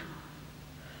knot.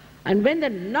 And when the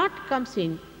knot comes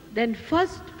in, then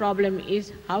first problem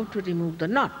is how to remove the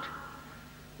knot.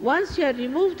 Once you have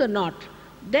removed the knot,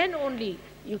 then only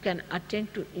you can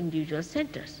attend to individual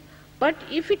centers. But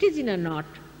if it is in a knot,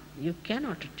 you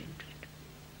cannot attend to it.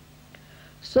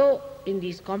 So in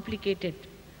these complicated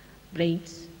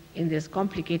brains, in these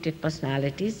complicated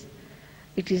personalities,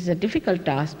 it is a difficult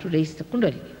task to raise the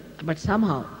Kundalini. But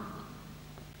somehow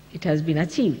it has been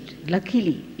achieved.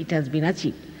 Luckily, it has been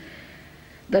achieved.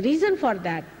 The reason for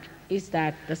that is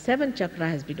that the seventh chakra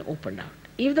has been opened out.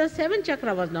 If the seventh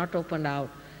chakra was not opened out,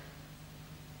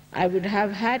 I would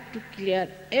have had to clear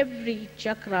every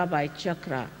chakra by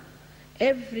chakra,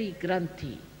 every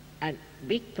granthi, and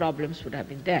big problems would have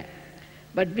been there.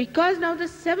 But because now the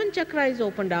seventh chakra is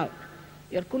opened out,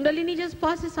 your Kundalini just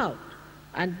passes out,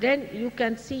 and then you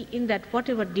can see in that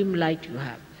whatever dim light you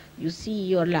have. You see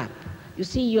your lamp, you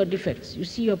see your defects, you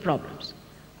see your problems,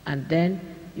 and then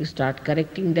you start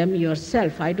correcting them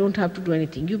yourself. I don't have to do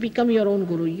anything. You become your own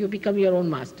guru, you become your own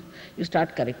master. You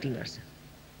start correcting yourself.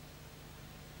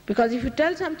 Because if you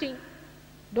tell something,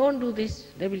 don't do this,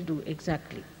 they will do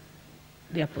exactly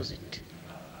the opposite.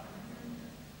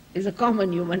 It's a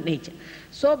common human nature.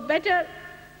 So better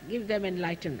give them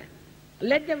enlightenment.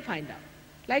 Let them find out.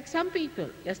 Like some people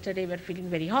yesterday were feeling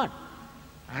very hot.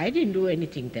 I didn't do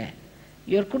anything there.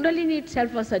 Your Kundalini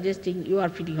itself was suggesting you are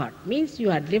feeling hot. Means you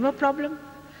had liver problem,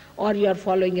 or you are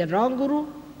following a wrong guru,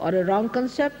 or a wrong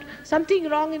concept, something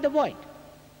wrong in the void.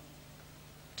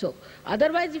 So,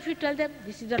 otherwise if you tell them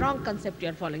this is the wrong concept you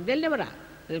are following, they'll never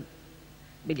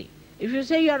believe. If you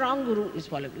say your wrong guru is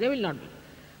following, they will not believe.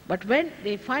 But when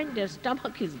they find their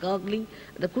stomach is gurgling,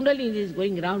 the Kundalini is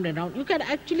going round and round, you can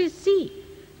actually see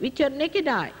with your naked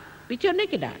eye,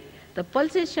 the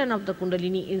pulsation of the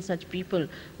Kundalini in such people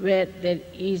where there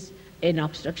is an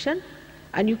obstruction.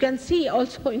 And you can see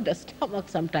also in the stomach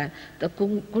sometimes, the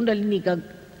Kundalini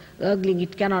gurgling,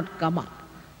 it cannot come up.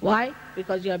 Why?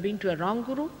 Because you have been to a wrong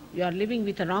guru, you are living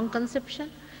with a wrong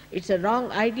conception, it's a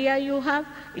wrong idea you have,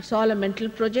 it's all a mental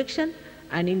projection,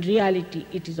 and in reality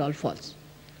it is all false.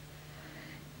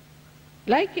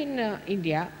 Like in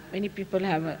India, many people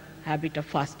have a habit of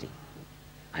fasting.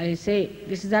 I say,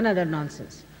 this is another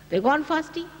nonsense. They go on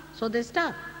fasting, so they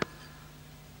starve.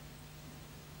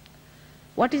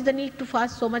 What is the need to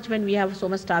fast so much when we have so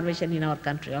much starvation in our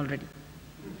country already?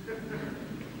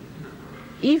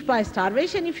 If by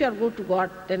starvation, if you are go to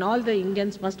God, then all the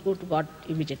Indians must go to God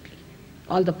immediately,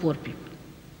 all the poor people.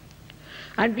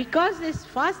 And because they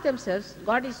fast themselves,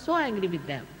 God is so angry with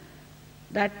them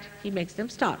that He makes them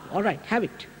starve. All right, have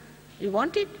it. You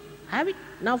want it? Have it.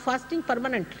 Now fasting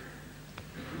permanently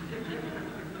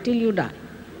till you die.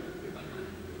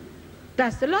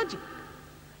 That's the logic.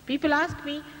 People ask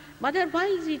me, Mother, why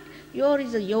is it yours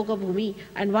is a yoga bhumi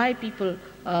and why people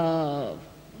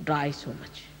die so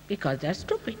much? Because they are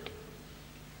stupid.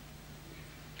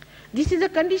 This is a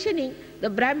conditioning the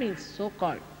Brahmins,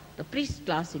 so-called, the priest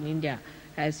class in India,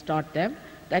 has taught them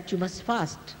that you must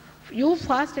fast. You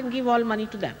fast and give all money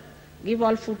to them, give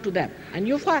all food to them, and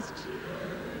you fast.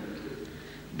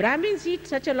 Brahmins eat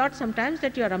such a lot sometimes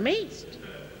that you are amazed.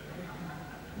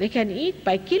 They can eat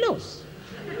by kilos.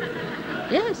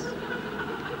 Yes.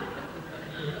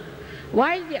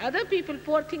 While the other people,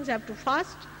 poor things, have to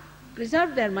fast,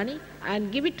 preserve their money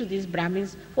and give it to these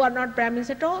Brahmins who are not Brahmins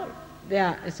at all.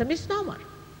 It's a misnomer.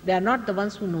 They are not the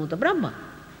ones who know the Brahma.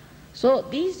 So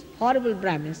these horrible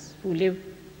Brahmins who live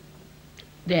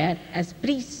there as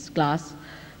priests class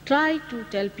try to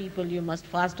tell people you must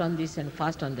fast on this and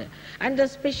fast on that. And the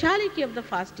speciality of the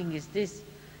fasting is this,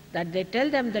 that they tell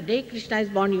them the day Krishna is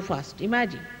born you fast.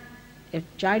 Imagine, if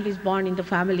a child is born in the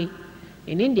family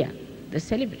in India, they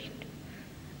celebrate.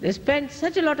 They spend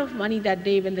such a lot of money that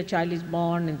day when the child is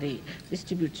born, and they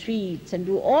distribute sweets and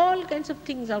do all kinds of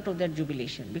things out of their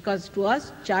jubilation, because to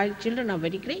us children are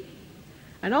very great.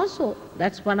 And also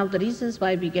that's one of the reasons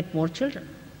why we get more children,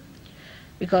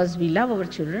 because we love our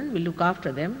children, we look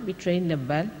after them, we train them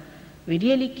well, we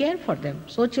really care for them.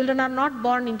 So children are not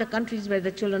born in the countries where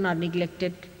the children are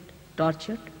neglected,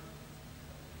 tortured.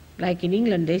 Like in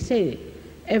England they say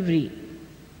every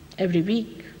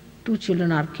week 2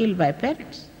 children are killed by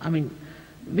parents. I mean,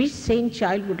 which sane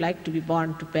child would like to be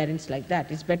born to parents like that?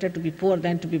 It's better to be poor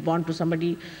than to be born to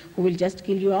somebody who will just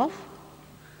kill you off.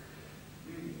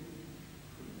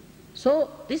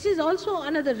 So this is also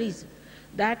another reason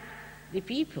that the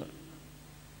people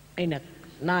in a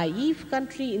naive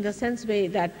country, in the sense way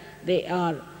that they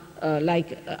are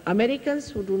like Americans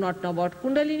who do not know about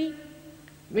Kundalini,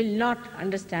 will not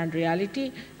understand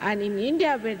reality, and in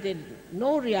India where they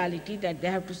know reality, that they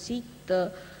have to seek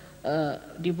the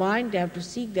divine, they have to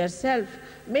seek their self,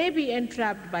 may be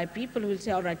entrapped by people who will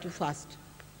say, all right, you fast.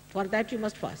 For that you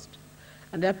must fast.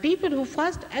 And there are people who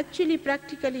fast actually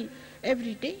practically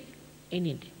every day in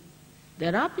India.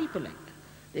 There are people like that.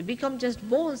 They become just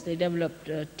bones, they develop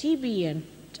TB and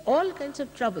all kinds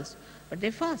of troubles, but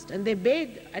they fast and they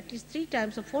bathe at least 3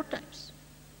 times or 4 times.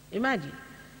 Imagine,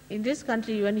 in this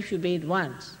country even if you bathe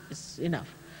once, it's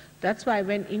enough. That's why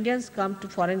when Indians come to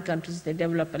foreign countries, they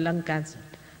develop a lung cancer,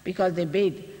 because they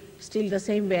bathe still the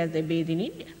same way as they bathe in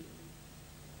India.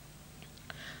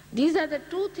 These are the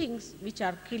 2 things which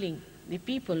are killing the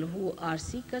people who are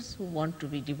seekers, who want to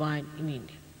be divine in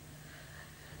India.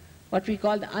 What we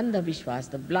call the Andha Vishwas,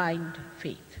 the blind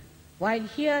faith. While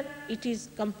here it is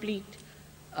complete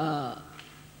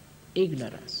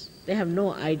ignorance. They have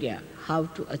no idea how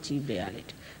to achieve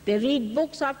reality. They read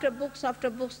books after books after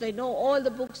books, they know all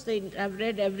the books, they have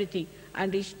read everything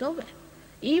and reach nowhere.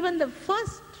 Even the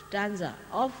first stanza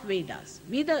of Vedas,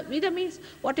 Veda means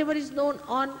whatever is known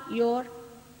on your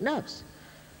nerves.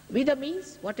 Veda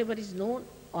means whatever is known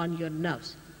on your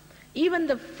nerves. Even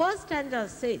the first stanza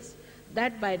says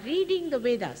that by reading the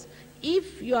Vedas,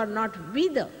 if you are not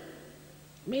Veda,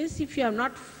 means if you have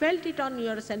not felt it on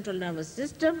your central nervous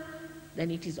system,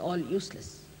 then it is all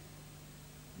useless.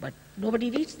 But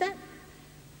nobody reads that.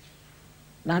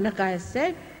 Nanaka has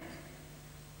said,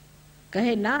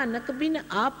 Kahe nanak bin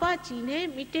apa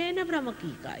chine mitena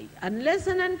brahmaki kai. Unless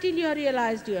and until you are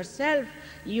realized yourself,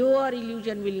 your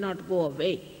illusion will not go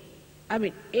away. I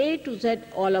mean, A to Z,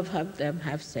 all of them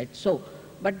have said so.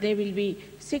 But they will be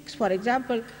 6, for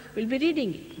example, will be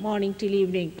reading it morning till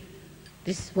evening.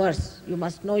 This verse, you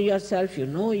must know yourself, you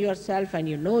know yourself, and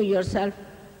you know yourself.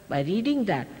 By reading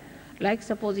that, like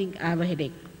supposing I have a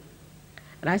headache,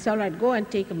 and I say, all right, go and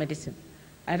take a medicine.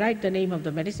 I write the name of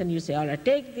the medicine, you say, all right,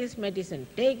 take this medicine,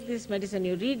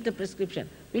 you read the prescription.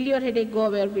 Will your headache go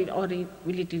away or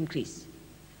will it increase?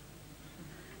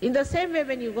 In the same way,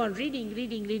 when you go on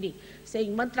reading,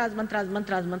 saying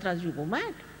mantras, you go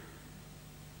mad.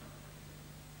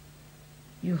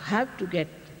 You have to get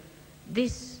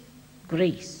this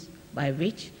grace by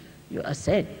which you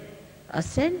ascend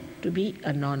to be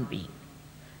a non-being.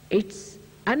 It's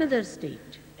another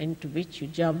state into which you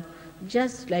jump,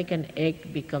 just like an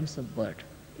egg becomes a bird.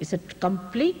 It's a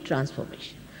complete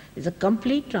transformation. It's a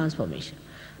complete transformation.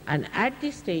 And at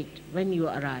this state, when you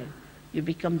arrive, you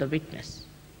become the witness.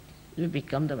 You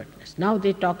become the witness. Now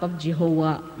they talk of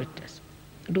Jehovah Witness.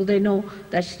 Do they know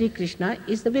that Sri Krishna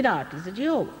is the Virat, is the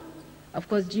Jehovah? Of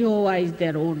course, Jehovah is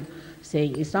their own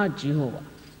saying. It's not Jehovah.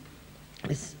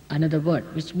 It's another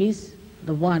word, which means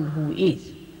the one who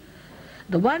is.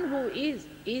 The one who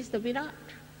is the Virat.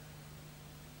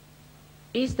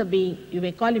 Is the being. You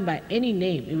may call him by any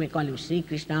name. You may call him Shri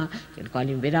Krishna, you can call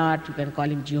him Virat, you can call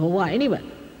him Jehovah,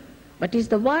 anyone. But he's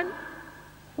the one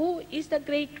who is the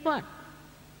great one.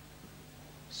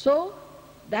 So,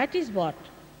 that is what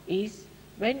is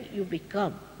when you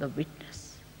become the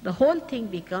witness. The whole thing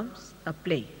becomes a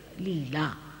play,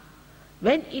 Leela.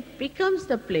 When it becomes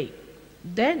the play,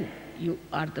 then you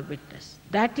are the witness.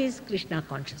 That is Krishna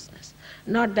consciousness.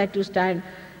 Not that you stand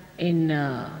in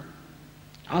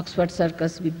Oxford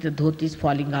Circus with the dhotis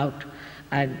falling out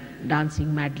and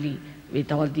dancing madly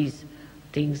with all these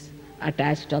things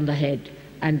attached on the head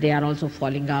and they are also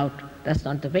falling out. That's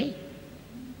not the way.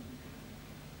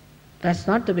 That's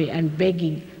not the way. And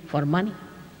begging for money.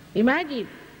 Imagine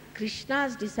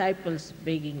Krishna's disciples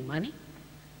begging money.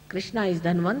 Krishna is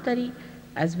Dhanvantari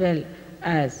as well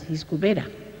as his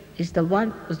Kubera. He's the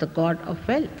one who's the god of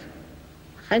wealth.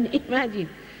 And imagine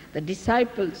the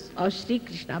disciples of Sri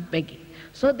Krishna begging.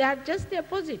 So they are just the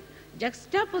opposite,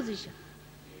 juxtaposition.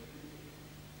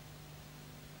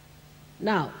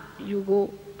 Now you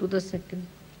go to the second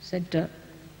center.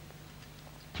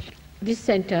 This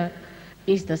center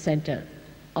is the center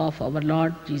of our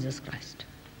Lord Jesus Christ.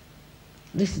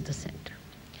 This is the center.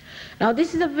 Now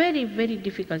this is a very, very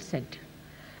difficult center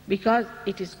because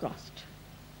it is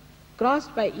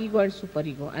crossed by ego and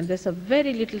superego, and there's a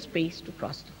very little space to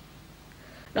cross to.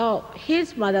 Now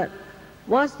his mother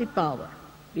was the power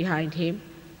behind him.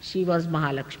 She was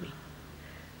Mahalakshmi.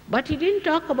 But he didn't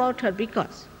talk about her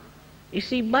because, you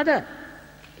see, mother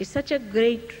is such a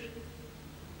great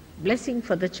blessing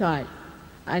for the child,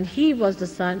 and he was the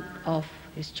son of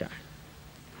his child.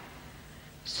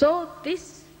 So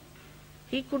this,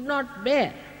 he could not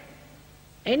bear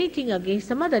anything against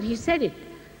the mother. He said it.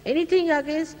 Anything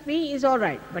against me is all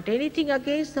right, but anything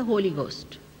against the Holy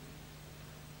Ghost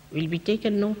will be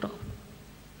taken note of.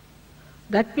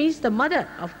 That means the mother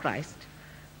of Christ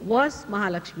was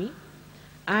Mahalakshmi,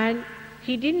 and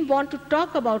he didn't want to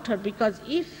talk about her because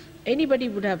if anybody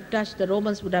would have touched, the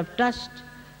Romans would have touched,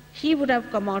 he would have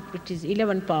come out with his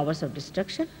 11 powers of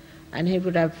destruction and he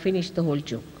would have finished the whole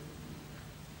joke.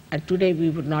 And today we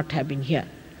would not have been here.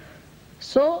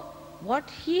 So what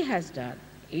he has done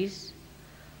is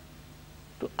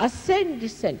to ascend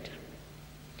this center.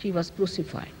 He was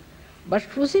crucified. But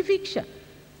crucifixion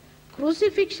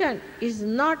is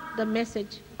not the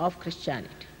message of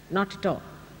Christianity, not at all.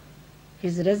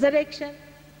 His resurrection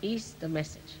is the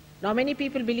message. Now many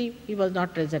people believe he was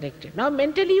not resurrected. Now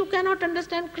mentally you cannot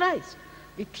understand Christ.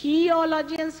 The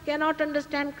theologians cannot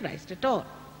understand Christ at all.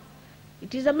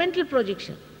 It is a mental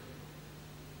projection.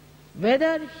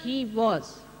 Whether he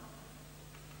was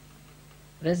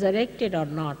resurrected or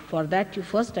not, for that you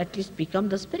first at least become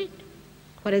the spirit.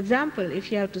 For example,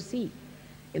 if you have to see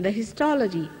in the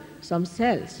histology some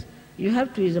cells, you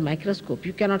have to use a microscope.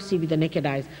 You cannot see with the naked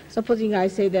eyes. Supposing I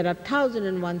say there are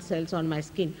 1,001 cells on my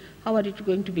skin, how are you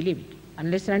going to believe it?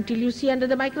 Unless and until you see under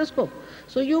the microscope.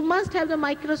 So you must have the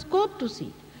microscope to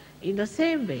see. In the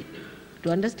same way,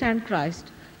 to understand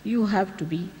Christ, you have to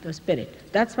be the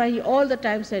spirit. That's why he all the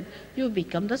time said, you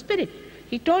become the spirit.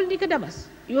 He told Nicodemus,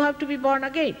 you have to be born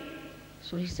again.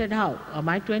 So he said, how? Am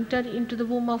I to enter into the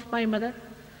womb of my mother?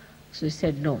 So he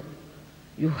said, no.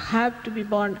 You have to be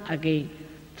born again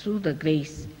through the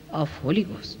grace of Holy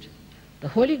Ghost. The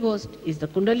Holy Ghost is the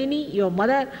Kundalini, your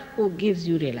mother, who gives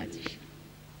you realization.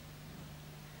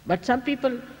 But some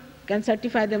people can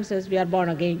certify themselves, we are born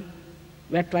again,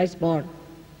 we are twice born,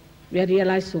 we are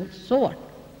realized souls. So what?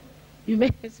 You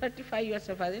may certify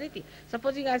yourself as anything.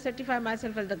 Supposing I certify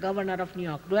myself as the governor of New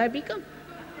York, do I become?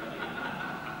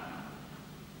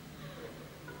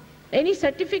 Any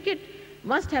certificate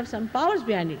must have some powers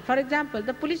behind it. For example,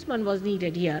 the policeman was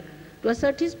needed here to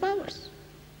assert his powers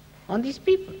on these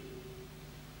people.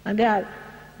 And they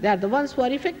are the ones who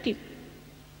are effective.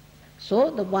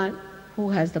 So the one who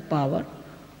has the power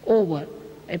over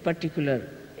a particular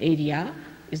area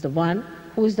is the one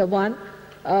who is the one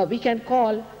we can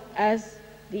call as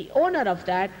the owner of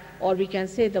that, or we can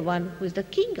say the one who is the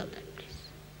king of that place.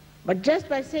 But just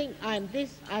by saying, I am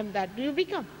this, I am that, do you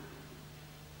become?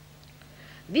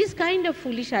 These kind of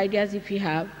foolish ideas if you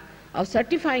have of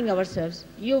certifying ourselves,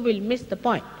 you will miss the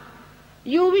point.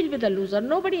 You will be the loser.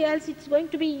 Nobody else, it's going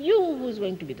to be you who is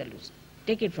going to be the loser.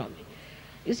 Take it from me.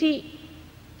 You see,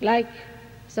 like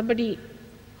somebody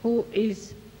who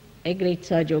is a great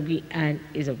Sahaja Yogi and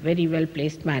is a very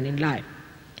well-placed man in life.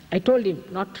 I told him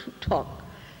not to talk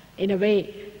in a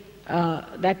way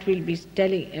that will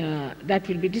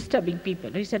be disturbing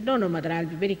people. He said, no, no, mother, I'll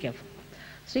be very careful.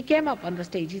 So he came up on the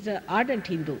stage. He's an ardent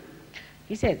Hindu.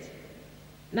 He says,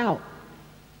 now,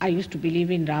 I used to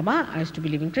believe in Rama, I used to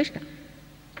believe in Krishna.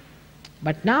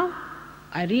 But now,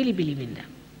 I really believe in them.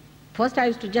 First I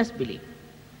used to just believe,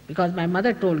 because my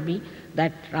mother told me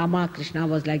that Rama, Krishna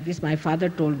was like this. My father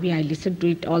told me, I listened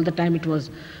to it all the time, it was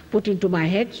put into my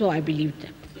head, so I believed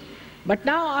them. But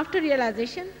now, after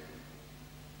realization,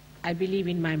 I believe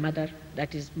in my mother,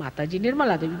 that is Mataji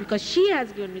Nirmala Devi, because she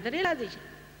has given me the realization.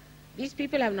 These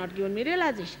people have not given me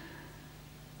realization.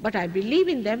 But I believe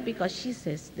in them because she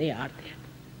says they are there.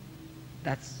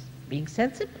 That's being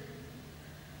sensible.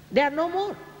 They are no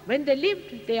more. When they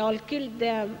lived, they all killed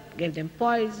them, gave them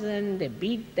poison, they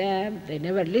beat them, they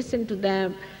never listened to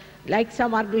them, like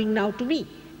some are doing now to me,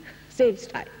 same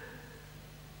style.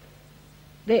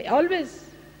 They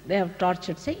have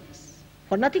tortured saints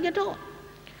for nothing at all.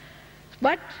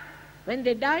 But when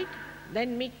they died,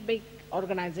 then make big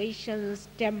organizations,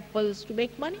 temples to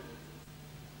make money.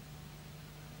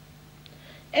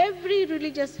 Every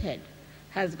religious head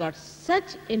has got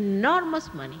such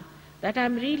enormous money that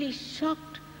I'm really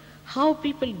shocked how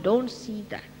people don't see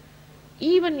that.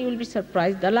 Even you will be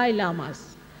surprised, Dalai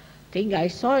Lama's thing I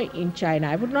saw in China,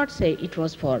 I would not say it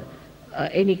was for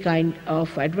any kind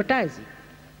of advertising,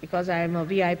 because I am a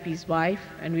VIP's wife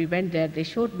and we went there, they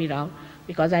showed me around,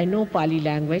 because I know Pali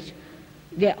language.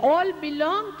 They all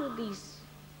belong to these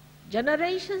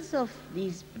generations of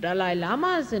these Dalai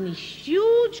Lamas, and a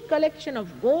huge collection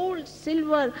of gold,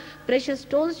 silver, precious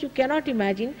stones you cannot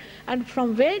imagine. And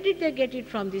from where did they get it?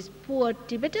 From these poor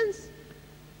Tibetans?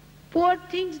 Poor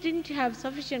things didn't have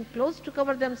sufficient clothes to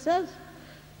cover themselves.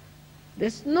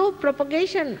 There's no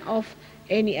propagation of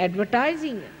any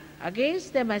advertising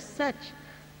against them as such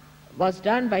was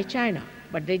done by China,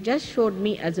 but they just showed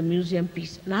me as a museum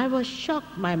piece. And I was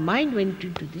shocked, my mind went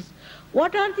into this.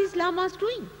 What are these lamas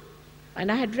doing? And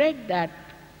I had read that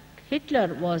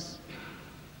Hitler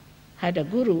had a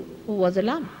guru who was a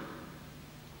lama.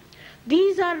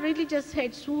 These are religious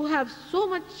heads who have so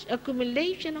much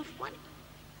accumulation of money.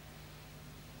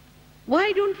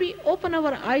 Why don't we open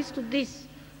our eyes to this?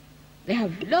 They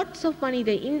have lots of money,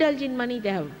 they indulge in money,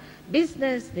 they have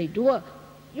business,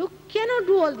 you cannot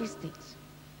do all these things.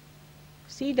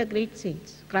 See the great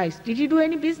saints. Christ, did he do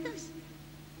any business?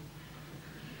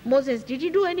 Moses, did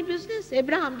he do any business?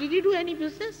 Abraham, did he do any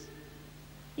business?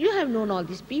 You have known all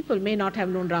these people, may not have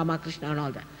known Rama, Krishna and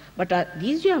all that. But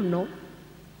these you have known.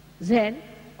 Zen,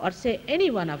 or say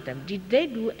any one of them, did they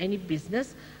do any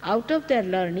business out of their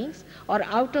learnings or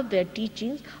out of their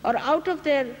teachings or out of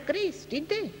their grace? Did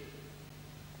they?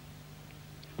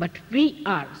 But we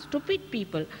are stupid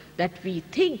people that we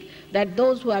think that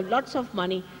those who have lots of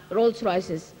money, Rolls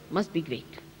Royces, must be great.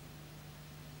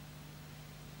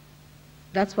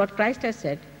 That's what Christ has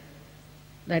said,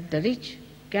 that the rich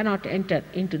cannot enter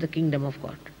into the kingdom of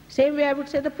God. Same way I would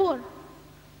say the poor,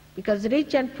 because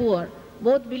rich and poor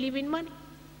both believe in money,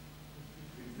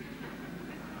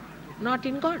 not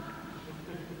in God.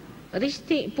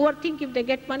 Poor think if they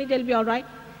get money they'll be all right.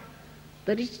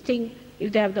 The rich think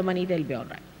if they have the money they'll be all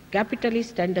right.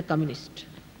 Capitalist and the communist.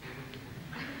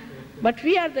 But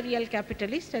we are the real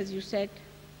capitalists, as you said,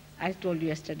 I told you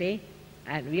yesterday,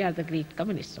 and we are the great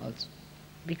communists also,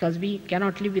 because we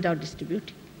cannot live without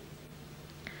distributing.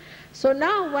 So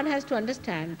now one has to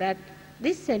understand that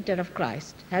this center of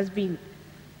Christ has been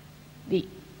the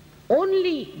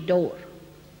only door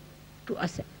to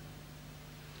ascend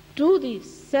to the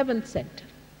seventh center,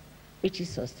 which is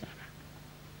Sahasrara.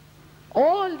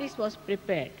 All this was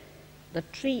prepared, the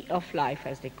tree of life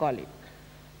as they call it,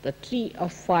 the tree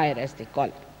of fire as they call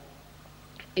it,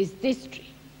 is this tree.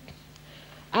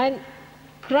 And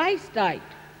Christ died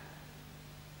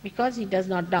because he does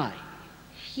not die.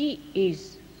 He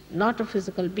is not a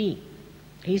physical being.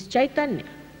 He is Chaitanya.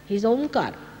 He is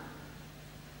Omkara.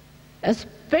 A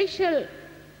special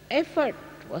effort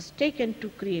was taken to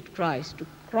create Christ, to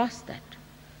cross that,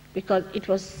 because it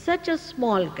was such a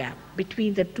small gap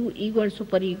between the two ego and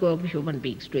superego of human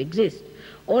beings to exist.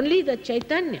 Only the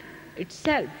Chaitanya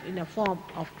itself in a form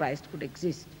of Christ could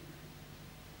exist.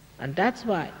 And that's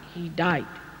why he died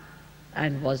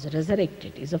and was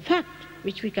resurrected. Is a fact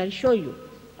which we can show you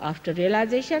after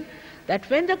realization, that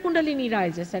when the Kundalini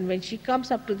rises and when she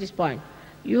comes up to this point,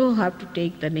 you have to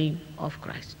take the name of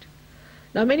Christ.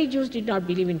 Now many Jews did not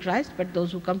believe in Christ, but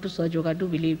those who come to Sahaja Yoga do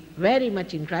believe very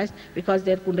much in Christ, because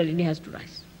their Kundalini has to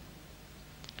rise.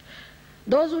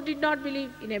 Those who did not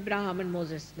believe in Abraham and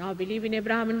Moses now believe in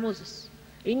Abraham and Moses.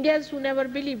 Indians who never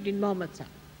believed in Muhammad,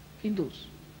 Hindus,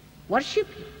 worship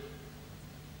him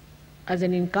as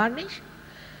an incarnation.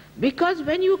 Because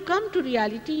when you come to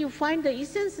reality, you find the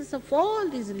essences of all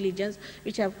these religions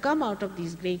which have come out of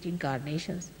these great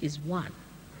incarnations is one.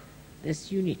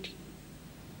 This unity.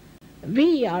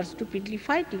 We are stupidly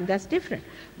fighting, that's different.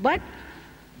 But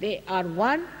they are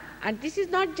one, and this is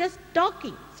not just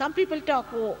talking. Some people talk,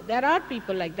 oh, there are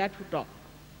people like that who talk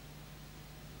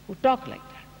like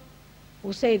that,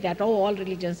 who say that, oh, all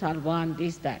religions are one,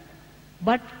 this, that.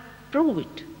 But prove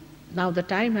it. Now the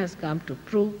time has come to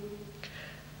prove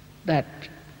that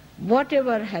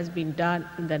whatever has been done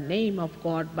in the name of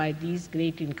God by these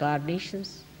great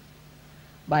incarnations,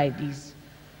 by these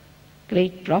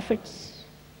great prophets,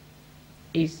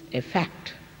 is a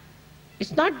fact.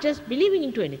 It's not just believing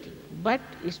into anything, but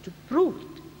is to prove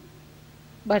it.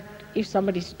 But if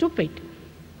somebody is stupid,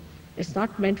 it's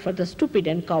not meant for the stupid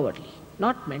and cowardly,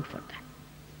 not meant for that.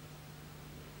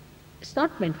 It's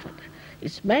not meant for that.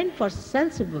 It's meant for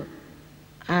sensible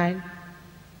and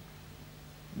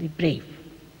the brave.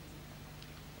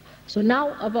 So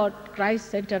now about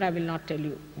Christ Center I will not tell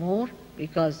you more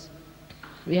because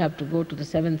we have to go to the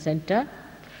 7th center.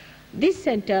 This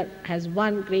center has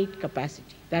one great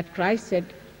capacity, that Christ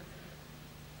said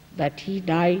that He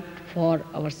died for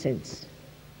our sins,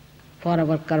 for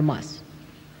our karmas.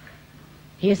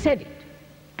 He has said it.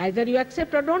 Either you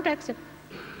accept or don't accept.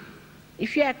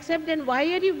 If you accept, then why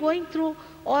are you going through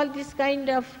all this kind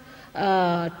of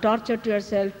torture to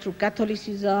yourself through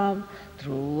Catholicism,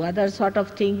 through other sort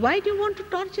of thing? Why do you want to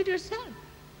torture yourself?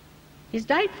 He's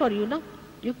died for you, no?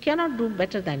 You cannot do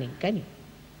better than Him, can you?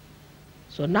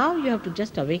 So now you have to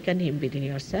just awaken Him within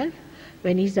yourself.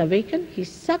 When He's awakened, He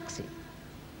sucks in.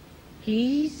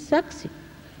 He sucks in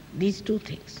these two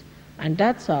things. And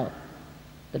that's how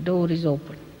the door is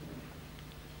open.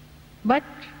 But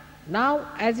now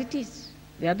as it is,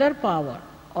 the other power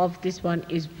of this one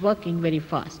is working very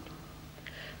fast.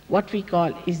 What we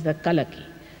call is the Kalaki,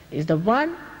 is the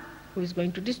one who is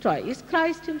going to destroy, is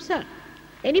Christ Himself.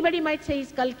 Anybody might say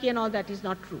He's Kalki and all that is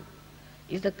not true.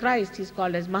 Is the Christ, He's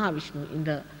called as Mahavishnu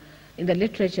in the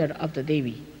literature of the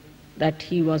Devi, that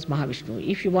he was Mahavishnu.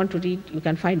 If you want to read, you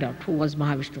can find out who was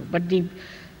Mahavishnu. But the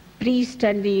priests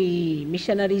and the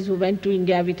missionaries who went to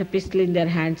India with a pistol in their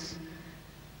hands,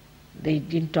 they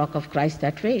didn't talk of Christ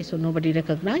that way, so nobody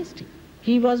recognized Him.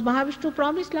 He was Mahavishnu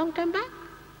promised long time back.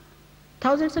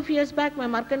 Thousands of years back, my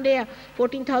Markandeya,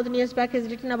 14,000 years back, has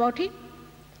written about Him.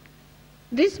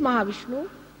 This Mahavishnu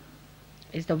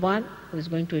is the one who is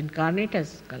going to incarnate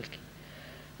as Kalki.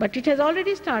 But it has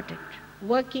already started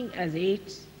working as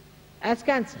AIDS, as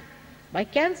cancer. By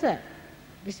cancer,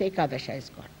 this Ekadasha is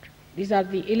got. These are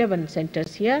the 11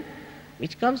 centers here,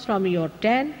 which comes from your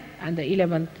 10, and the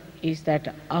 11th is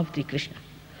that of the Krishna.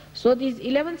 So these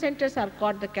 11 centers are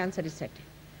called the cancer is setting.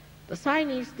 The sign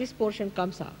is this portion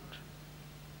comes out.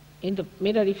 In the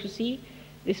mirror, if you see,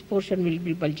 this portion will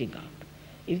be bulging out.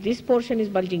 If this portion is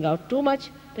bulging out too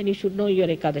much, then you should know your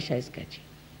Ekadasha is catching.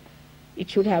 It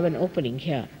should have an opening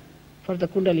here for the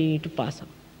Kundalini to pass out.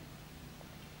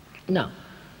 Now,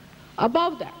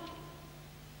 above that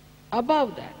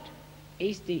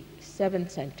is the 7th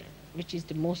center, which is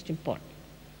the most important,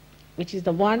 which is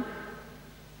the one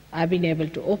I've been able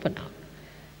to open out.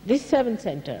 This 7th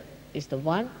center is the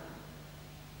one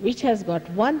which has got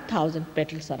 1,000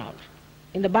 petals around it.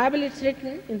 In the Bible it's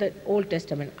written in the Old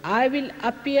Testament, I will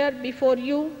appear before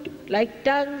you like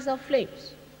tongues of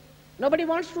flames. Nobody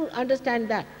wants to understand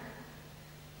that.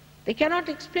 They cannot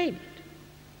explain it.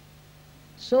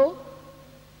 So,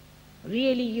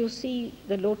 really you see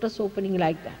the lotus opening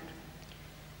like that.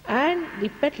 And the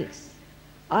petals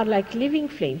are like living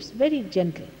flames, very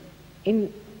gentle,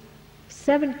 in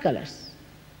 7 colors,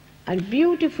 and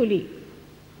beautifully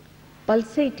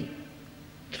pulsating.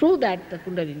 Through that the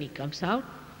Kundalini comes out,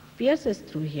 pierces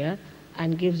through here,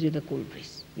 and gives you the cool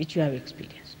breeze, which you have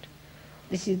experienced.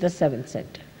 This is the 7th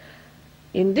center.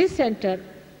 In this center,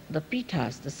 the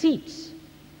pithas, the seeds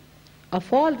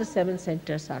of all the 7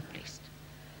 centers are placed.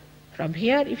 From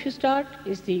here, if you start,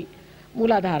 is the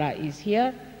Mooladhara is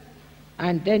here,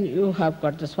 and then you have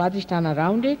got the Swadhisthana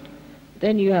around it,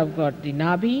 then you have got the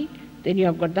Nabhi, then you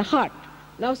have got the heart.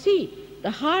 Now see,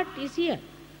 the heart is here.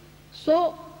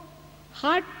 So,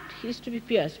 heart is to be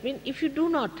pierced. I mean, if you do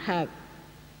not have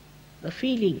the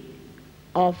feeling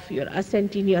of your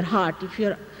ascent in your heart, if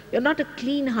you're not a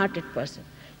clean-hearted person,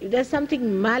 if there's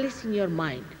something malice in your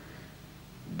mind,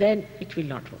 then it will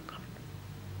not work out.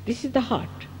 This is the heart,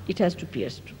 it has to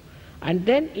pierce through. And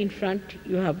then in front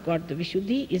you have got the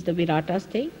Vishuddhi, is the Viratas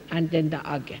thing, and then the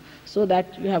Agya. So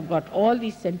that you have got all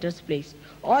these centers placed,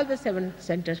 all the 7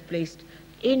 centers placed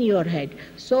in your head.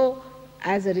 So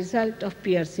as a result of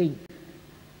piercing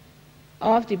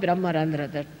of the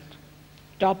Brahmarandra, that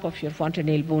top of your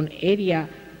fontanelle bone area,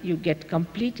 you get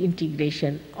complete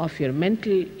integration of your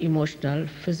mental, emotional,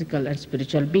 physical and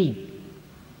spiritual being.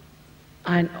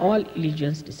 And all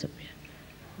illusions disappear.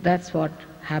 That's what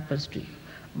happens to you.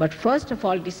 But first of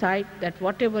all, decide that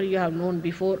whatever you have known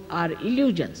before are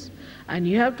illusions, and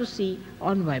you have to see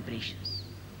on vibrations.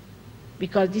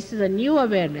 Because this is a new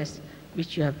awareness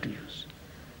which you have to use.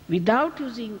 Without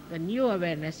using the new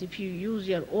awareness, if you use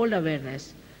your old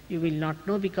awareness, you will not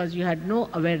know, because you had no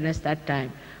awareness that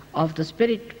time of the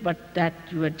spirit, but that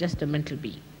you were just a mental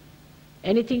being.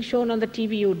 Anything shown on the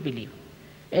TV you would believe.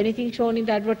 Anything shown in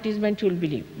the advertisement you will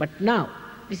believe. But now,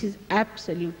 this is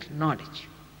absolute knowledge.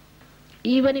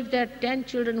 Even if there are 10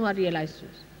 children who are realized,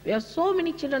 we have so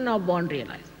many children now born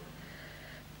realized.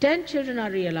 10 children are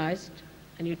realized,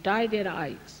 and you tie their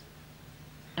eyes,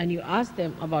 and you ask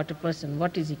them about a person,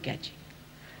 what is he catching?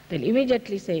 They'll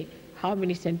immediately say, how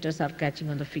many centers are catching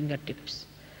on the fingertips?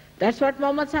 That's what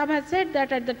Muhammad Sahib has said,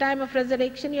 that at the time of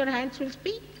resurrection your hands will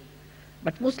speak.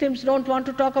 But Muslims don't want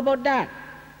to talk about that.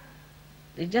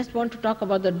 They just want to talk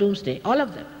about the doomsday, all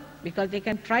of them, because they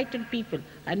can frighten people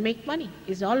and make money.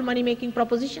 It's all money-making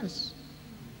propositions.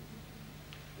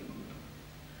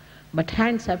 But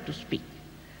hands have to speak.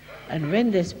 And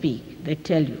when they speak, they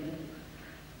tell you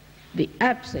the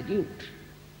absolute,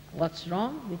 what's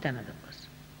wrong with another person.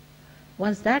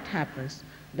 Once that happens,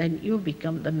 then you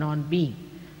become the non-being,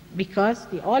 because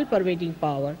the all-pervading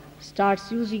power starts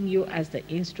using you as the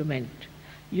instrument.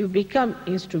 You become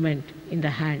instrument in the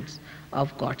hands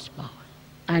of God's power.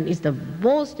 And it's the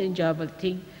most enjoyable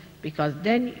thing, because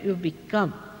then you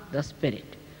become the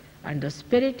spirit. And the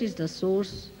spirit is the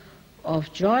source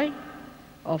of joy,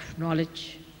 of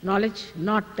knowledge. Knowledge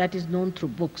not that is known through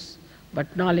books,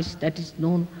 but knowledge that is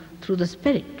known through the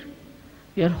spirit.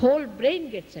 Your whole brain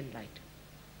gets enlightened.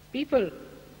 People,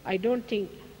 I don't think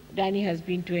Danny has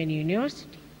been to any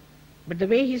university, but the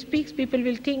way he speaks, people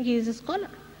will think he is a scholar.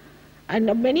 And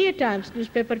many a times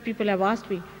newspaper people have asked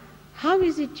me, how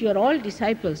is it your all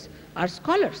disciples are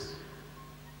scholars?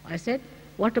 I said,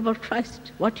 what about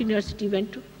Christ? What university he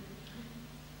went to?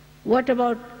 What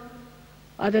about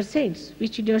other saints?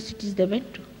 Which universities they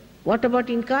went to? What about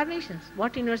incarnations?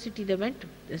 What university they went to?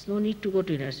 There's no need to go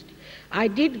to university. I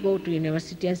did go to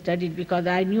university and studied, because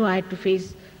I knew I had to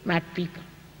face mad people.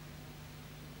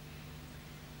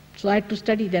 So I had to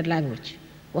study their language.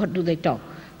 What do they talk?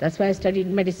 That's why I studied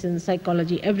medicine,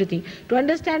 psychology, everything, to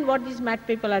understand what these mad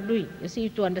people are doing. You see,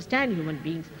 to understand human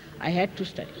beings, I had to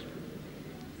study.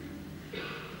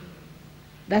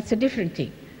 That's a different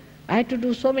thing. I had to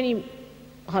do so many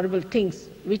horrible things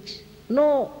which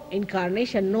no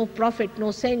incarnation, no prophet,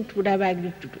 no saint would have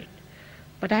agreed to do it.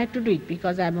 But I had to do it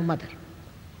because I am a mother.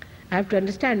 I have to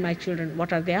understand my children,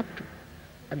 what are they up to?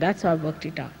 And that's how I worked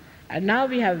it out. And now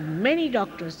we have many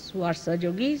doctors who are Sahaja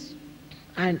Yogis,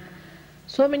 and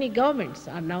so many governments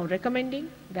are now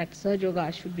recommending that Sahaja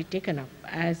Yoga should be taken up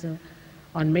as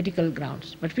on medical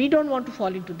grounds. But we don't want to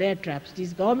fall into their traps.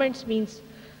 These governments means,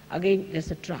 again,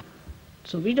 there's a trap.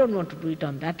 So we don't want to do it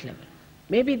on that level.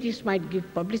 Maybe this might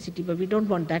give publicity, but we don't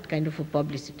want that kind of a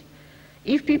publicity.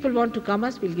 If people want to come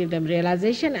us, we'll give them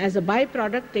realization. As a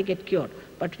byproduct, they get cured.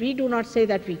 But we do not say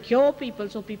that we cure people,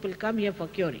 so people come here for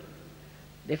curing.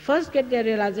 They first get their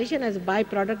realization, as a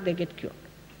byproduct, they get cured.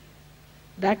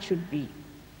 That should be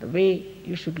the way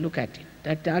you should look at it,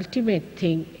 that the ultimate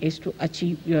thing is to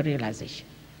achieve your realization.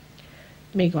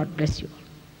 May God bless you all.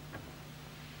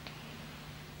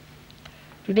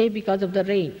 Today, because of the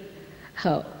rain,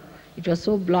 it was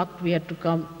so blocked, we had to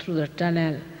come through the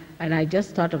tunnel, and I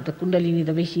just thought of the Kundalini,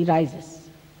 the way she rises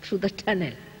through the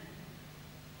tunnel.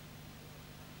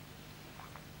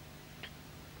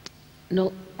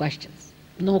 No questions.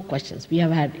 No questions. We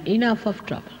have had enough of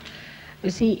trouble. You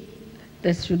see,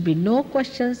 there should be no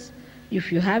questions.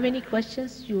 If you have any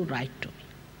questions, you write to me.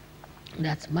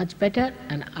 That's much better,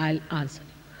 and I'll answer you.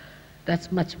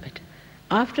 That's much better.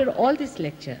 After all this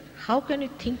lecture, how can you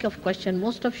think of question?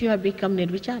 Most of you have become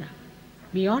nirvichara,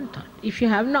 beyond thought. If you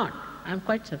have not, I'm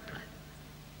quite surprised.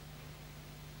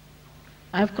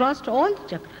 I have crossed all the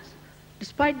chakras.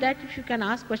 Despite that, if you can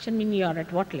ask question, meaning you are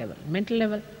at what level? Mental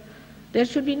level? There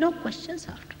should be no questions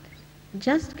after this.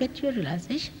 Just get your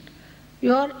realization.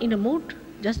 You are in a mood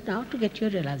just now to get your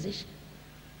realization.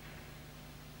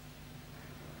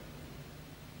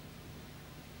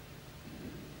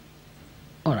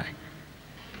 All right.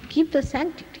 Keep the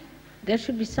sanctity. There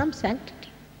should be some sanctity.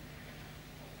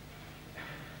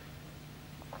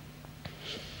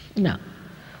 Now,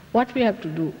 what we have to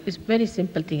do is very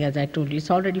simple thing, as I told you.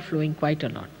 It's already flowing quite a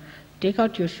lot. Take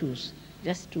out your shoes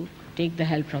just to take the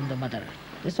help from the Mother.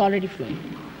 It's already flowing.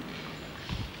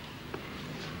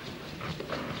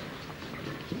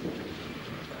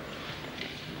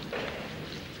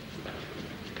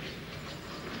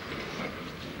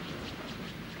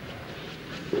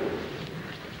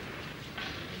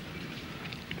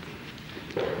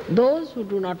 Those who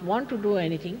do not want to do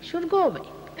anything should go away.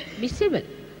 Be civil.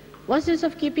 What's the use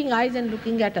of keeping eyes and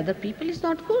looking at other people? Is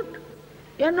not good.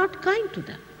 You are not kind to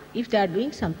them. If they are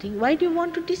doing something, why do you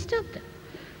want to disturb them?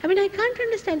 I mean, I can't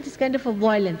understand this kind of a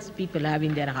violence people have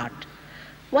in their heart.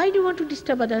 Why do you want to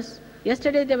disturb others?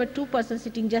 Yesterday there were 2 persons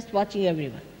sitting just watching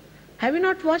everyone. Have you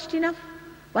not watched enough?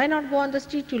 Why not go on the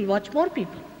street? You'll watch more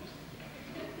people.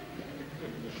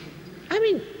 I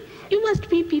mean, you must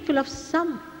be people of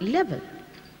some level.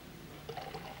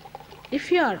 If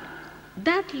you are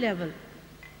that level,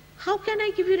 how can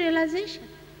I give you realization?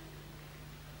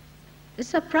 It's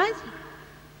surprising.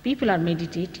 People are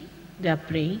meditating, they are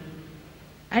praying.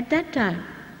 At that time,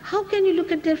 how can you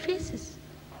look at their faces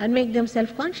and make them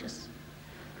self-conscious?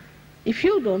 If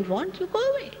you don't want, you go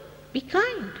away. Be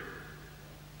kind.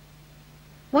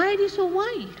 Why are you so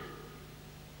wild?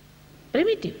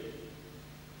 Primitive.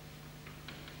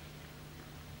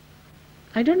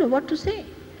 I don't know what to say.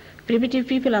 Primitive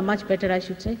people are much better, I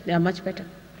should say. They are much better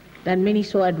than many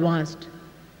so advanced.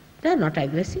 They are not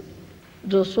aggressive,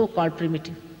 those so-called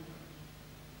primitive.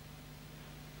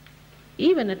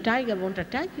 Even a tiger won't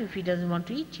attack you if he doesn't want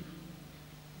to eat you.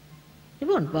 He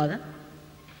won't bother.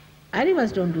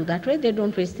 Animals don't do that way, they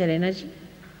don't waste their energy.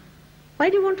 Why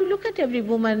do you want to look at every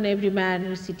woman, every man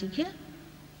who is sitting here?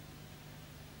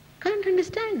 Can't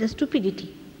understand the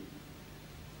stupidity.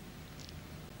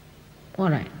 All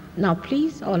right. Now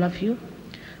please, all of you,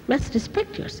 must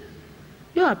respect yourself.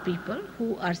 You are people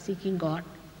who are seeking God.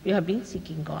 You have been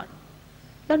seeking God.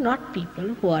 You are not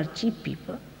people who are cheap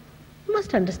people. You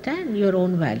must understand your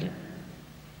own value.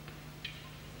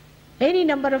 Any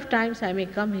number of times I may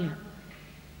come here,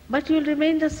 but you will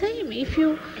remain the same. If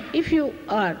you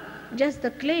are just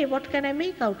the clay, what can I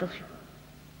make out of you?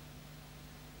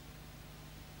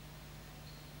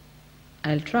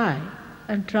 I'll try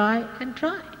and try and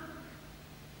try.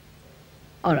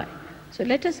 All right. So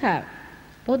let us have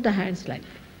both the hands like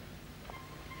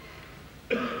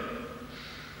that.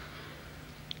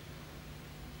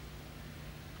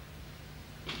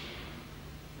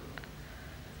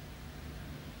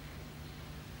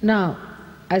 Now,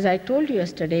 as I told you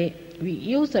yesterday, we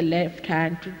use the left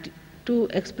hand to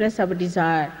express our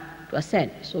desire to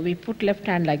ascend. So we put left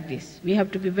hand like this. We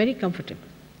have to be very comfortable.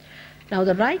 Now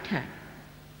the right hand,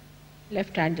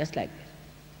 left hand just like this.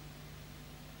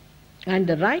 And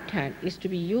the right hand is to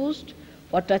be used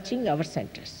for touching our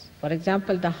centers. For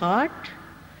example, the heart,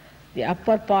 the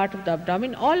upper part of the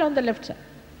abdomen, all on the left side.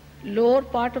 Lower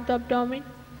part of the abdomen,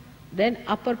 then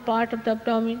upper part of the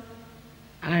abdomen,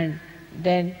 and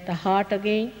then the heart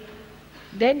again.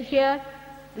 Then here,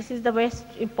 this is the most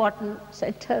important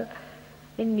center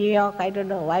in New York. I don't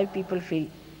know why people feel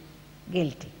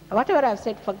guilty. Whatever I've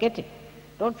said, forget it.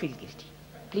 Don't feel guilty.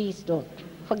 Please don't.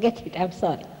 Forget it. I'm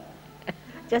sorry.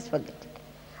 Just forget it.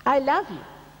 I love you.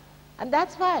 And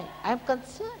that's why I'm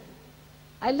concerned.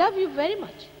 I love you very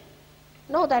much.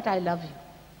 Know that I love you.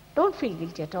 Don't feel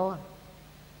guilty at all.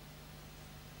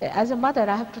 As a mother,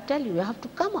 I have to tell you, you have to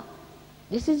come up.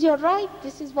 This is your right,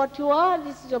 this is what you are,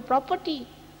 this is your property.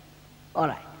 All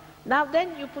right. Now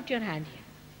then you put your hand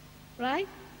here, right?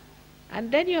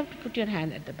 And then you have to put your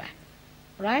hand at the back,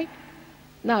 right?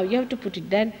 Now you have to put it,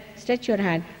 then stretch your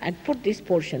hand and put this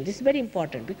portion. This is very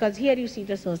important because here you see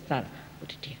the Sahasrara.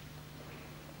 Put it here.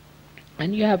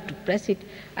 And you have to press it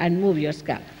and move your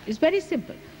scalp. It's very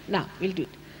simple. Now we'll do it.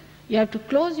 You have to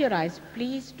close your eyes.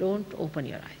 Please don't open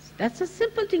your eyes. That's a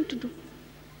simple thing to do.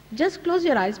 Just close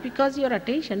your eyes because your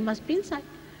attention must be inside.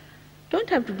 Don't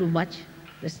have to do much.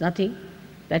 There's nothing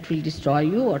that will destroy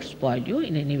you or spoil you,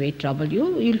 in any way trouble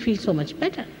you. You'll feel so much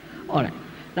better. All right.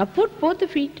 Now put both the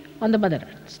feet on the Mother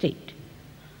Earth, straight,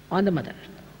 on the Mother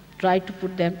Earth. Try to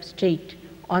put them straight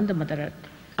on the Mother Earth,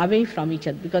 away from each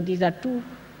other, because these are two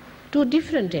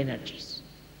different energies.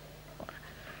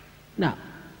 Now,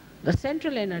 the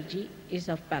central energy is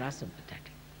of parasympathetic,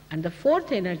 and the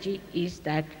fourth energy is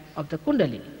that of the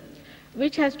Kundalini,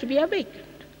 which has to be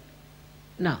awakened.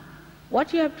 Now,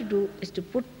 what you have to do is to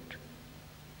put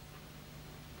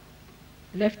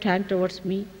left hand towards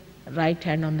me, right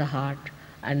hand on the heart,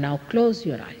 and now close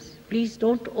your eyes. Please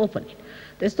don't open it.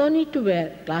 There's no need to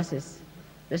wear glasses.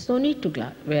 There's no need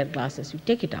to wear glasses. You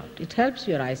take it out. It helps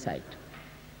your eyesight.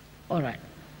 All right.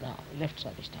 Now, left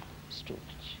side is down. It's too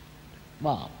much.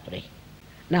 Wow, pray.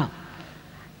 Now,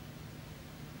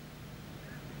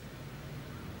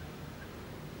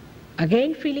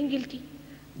 again feeling guilty.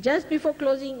 Just before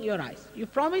closing your eyes, you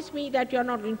promise me that you are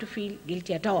not going to feel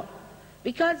guilty at all.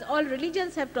 Because all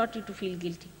religions have taught you to feel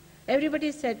guilty.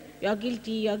 Everybody said, you are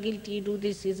guilty, do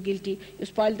this is guilty, you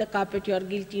spoil the carpet, you are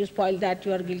guilty, you spoil that,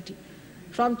 you are guilty.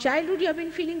 From childhood you have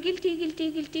been feeling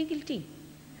guilty.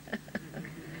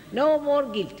 No more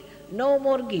guilt, no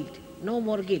more guilt, no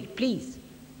more guilt, please.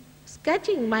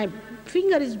 Sketching, my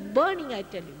finger is burning, I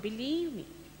tell you, believe me.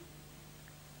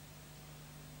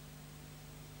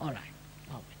 All right,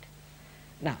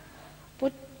 now,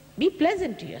 be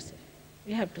pleasant to yourself.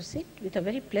 You have to sit with a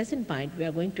very pleasant mind. We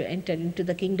are going to enter into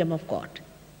the kingdom of God.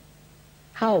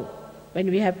 How? When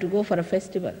we have to go for a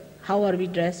festival, how are we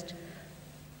dressed?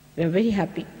 We are very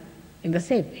happy in the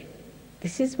same way.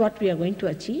 This is what we are going to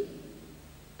achieve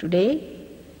today,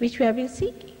 which we have been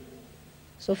seeking.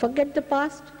 So forget the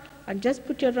past and just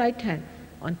put your right hand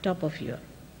on top of your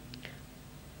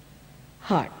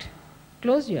heart.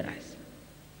 Close your eyes.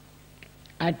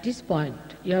 At this point,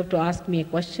 you have to ask me a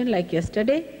question like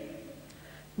yesterday.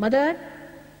 Mother,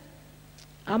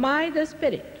 am I the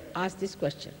spirit? Ask this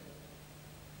question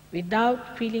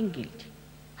without feeling guilty.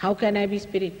 How can I be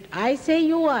spirit? I say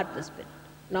you are the spirit.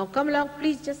 Now come along,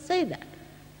 please just say that.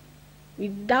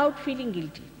 Without feeling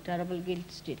guilty. Terrible guilt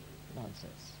still.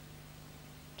 Nonsense.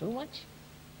 Too much.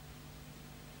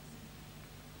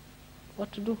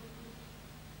 What to do?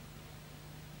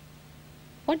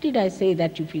 What did I say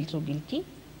that you feel so guilty?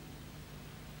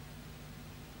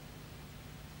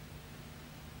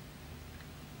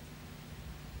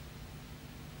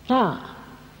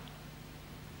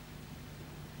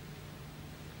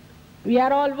 We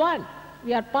are all one.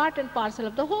 We are part and parcel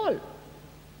of the whole.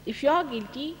 If you are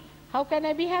guilty, how can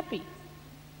I be happy?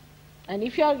 And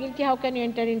if you are guilty, how can you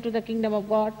enter into the kingdom of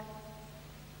God?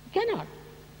 You cannot.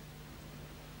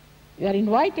 You are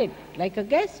invited like a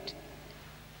guest.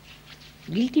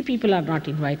 Guilty people are not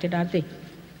invited, are they?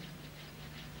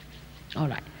 All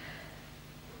right.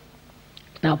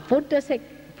 Now put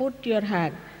your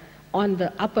hand on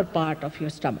the upper part of your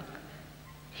stomach.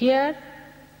 Here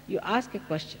you ask a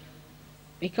question.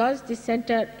 Because this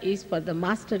center is for the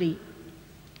mastery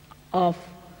of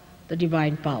the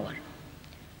divine power,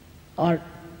 or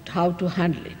how to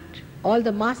handle it. All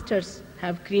the masters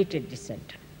have created this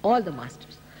center, all the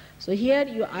masters. So here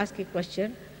you ask a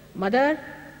question, Mother,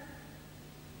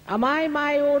 am I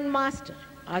my own master?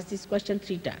 Ask this question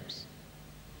 3 times.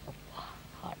 Oh,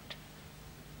 heart.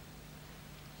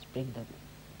 Let's bring the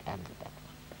hand to that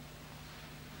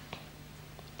one.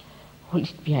 Hold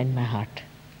it behind my heart.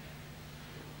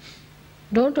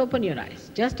 Don't open your eyes.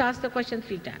 Just ask the question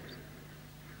 3 times.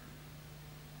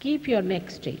 Keep your neck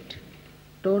straight.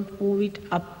 Don't move it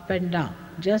up and down.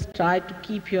 Just try to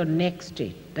keep your neck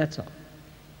straight. That's all.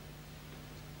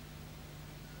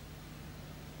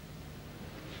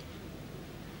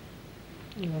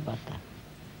 You know about that?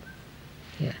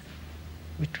 Here,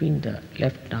 between the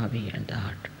left navi and the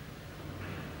heart.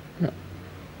 No,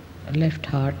 left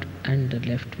heart and the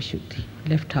left Vishuddhi.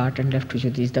 Left heart and left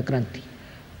Vishuddhi is the Granthi.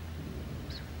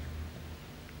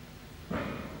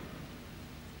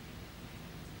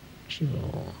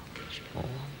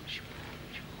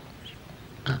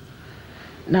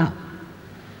 Now,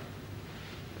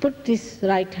 put this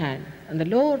right hand on the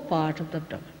lower part of the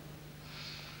abdomen.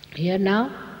 Here now,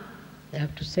 you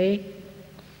have to say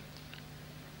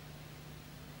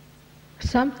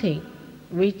something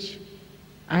which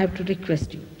I have to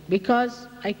request you, because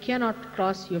I cannot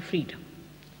cross your freedom.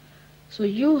 So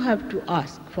you have to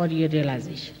ask for your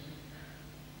realization.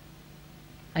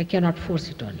 I cannot force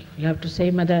it on you. You have to say,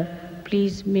 Mother,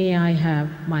 please may I have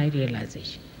my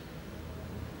realization.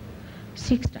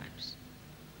 6 times.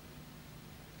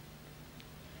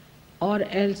 Or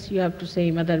else you have to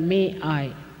say, Mother, may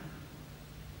I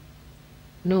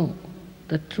know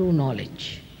the true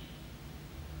knowledge.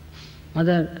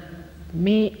 Mother,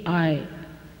 may I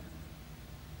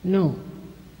know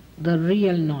the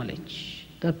real knowledge,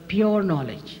 the pure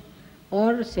knowledge.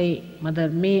 Or say, Mother,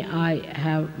 may I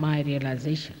have my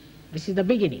realization. This is the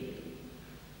beginning.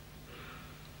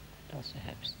 It also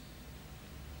helps.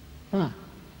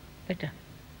 Better.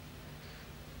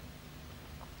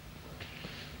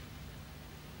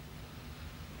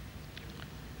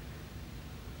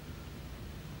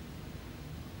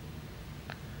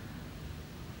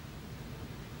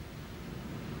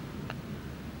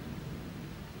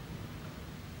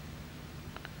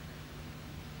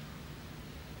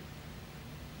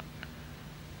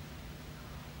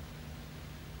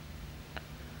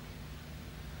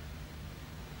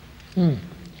 Hmm.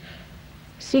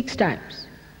 6 times.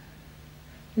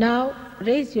 Now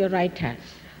raise your right hand,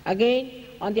 again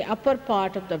on the upper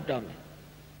part of the abdomen.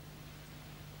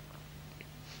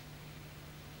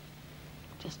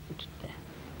 Just put it there.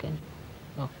 Okay.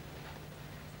 No.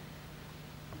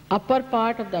 Upper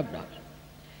part of the abdomen.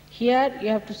 Here you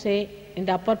have to say, in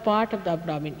the upper part of the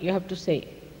abdomen, you have to say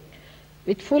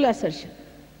with full assertion,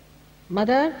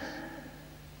 Mother,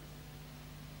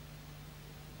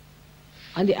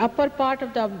 On the upper part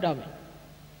of the abdomen.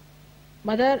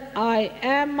 Mother, I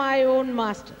am my own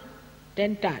master.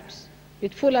 10 times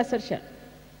with full assertion.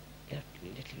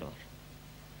 Little lower,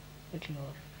 little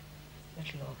lower,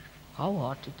 little lower. How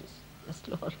hot it is. Just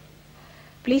lower.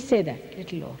 Please say that.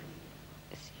 Little lower.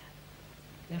 Yes,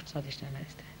 yeah. Left Swadhisthana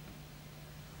is there.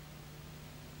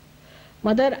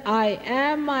 Mother, I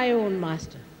am my own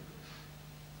master.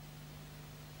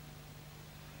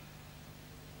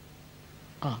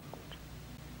 Ah,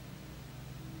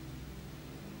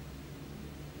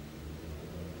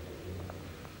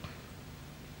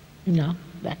 good. Now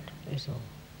that is over.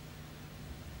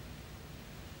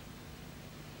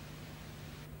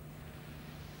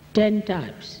 Ten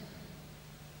times.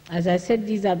 As I said,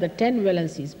 these are the 10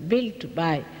 valencies built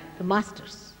by the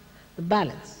masters, the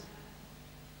balance.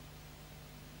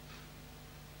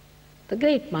 The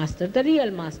great master, the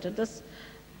real master, the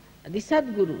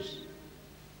Sadgurus.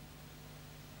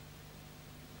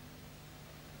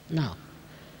 Now,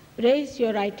 raise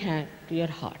your right hand to your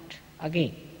heart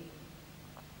again.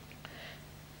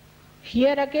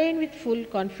 Here again with full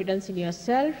confidence in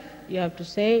yourself, you have to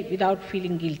say without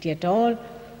feeling guilty at all,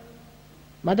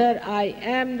 Mother, I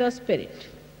am the Spirit.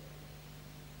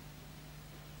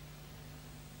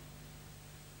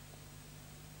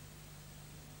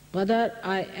 Mother,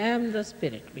 I am the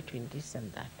Spirit, between this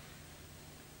and that.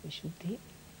 Vishuddhi,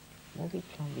 move it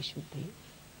from Vishuddhi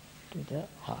to the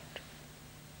heart.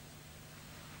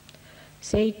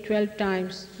 Say it 12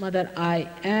 times, Mother, I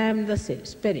am the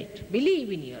Spirit.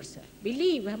 Believe in yourself.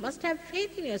 Believe, you must have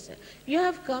faith in yourself. You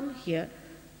have come here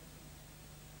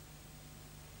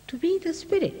to be the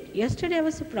Spirit. Yesterday I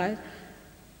was surprised.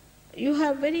 You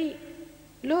have very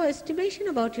low estimation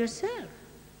about yourself.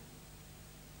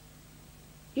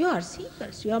 You are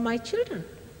seekers. You are my children.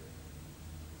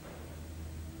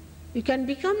 You can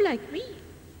become like me.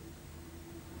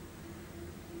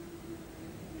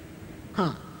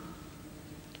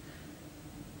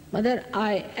 Mother,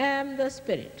 I am the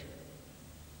Spirit.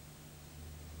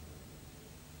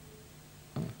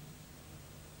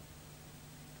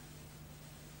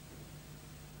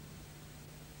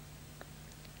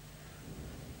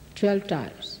 Twelve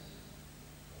times.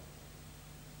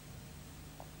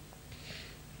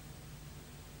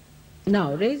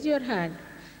 Now raise your hand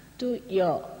to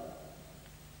your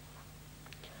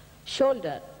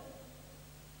shoulder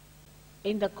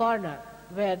in the corner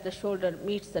where the shoulder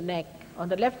meets the neck on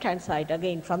the left hand side,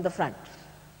 again from the front.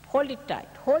 Hold it tight,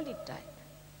 hold it tight.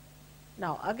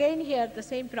 Now again here the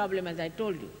same problem as I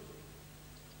told you,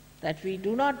 that we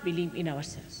do not believe in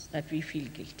ourselves, that we feel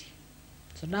guilty.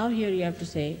 So now here you have to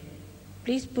say,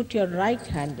 please put your right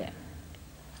hand there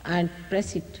and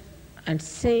press it and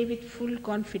say with full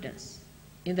confidence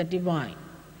in the divine,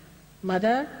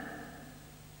 Mother,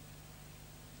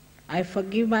 I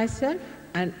forgive myself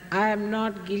and I am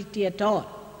not guilty at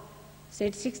all. Say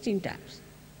it 16 times.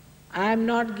 I am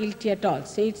not guilty at all.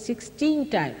 Say it 16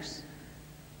 times.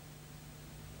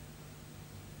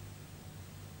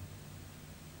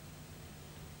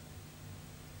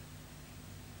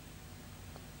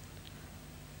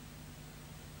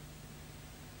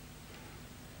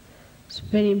 It's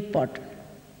very important.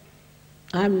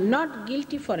 I am not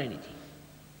guilty for anything.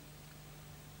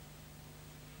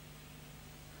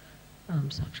 Am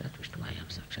Sakshat Vishnuvayam,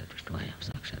 Sakshat Vishnuvayam,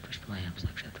 Sakshat Vishnuvayam,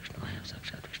 Sakshat Vishnuvayam,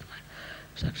 Sakshat Vishnuvayam,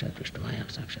 Sakshat Vishnuvayam,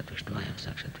 Sakshat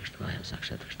Vishnuvayam, Sakshat Vishnuvayam,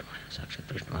 Sakshat Vishnuvayam, Sakshat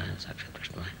Vishnuvayam, Sakshat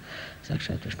Vishnuvayam,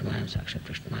 Sakshat Vishnuvayam, Sakshat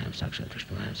Vishnuvayam, Sakshat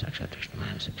Vishnuvayam, Sakshat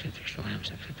Vishnuvayam, Sakshat Vishnuvayam,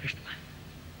 Sakshat Vishnuvayam.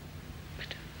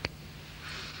 Better.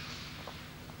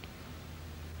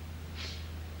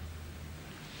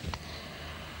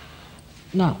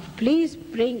 Now, please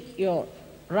bring your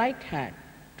right hand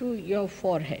to your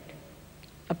forehead.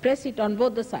 Press it on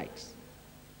both the sides.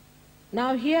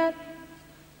 Now here,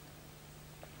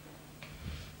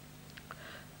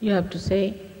 you have to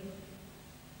say,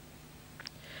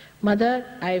 Mother,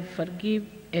 I forgive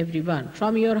everyone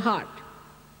from your heart.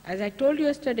 As I told you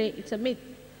yesterday, it's a myth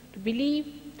to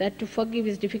believe that to forgive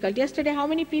is difficult. Yesterday, how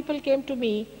many people came to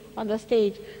me on the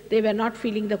stage? They were not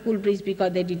feeling the cool breeze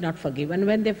because they did not forgive. And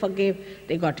when they forgave,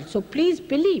 they got it. So please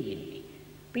believe in me.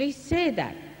 Please say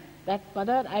that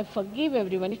Mother, I forgive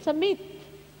everyone. It's a myth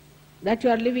that you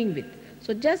are living with.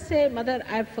 So just say, Mother,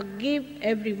 I forgive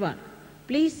everyone.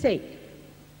 Please say it.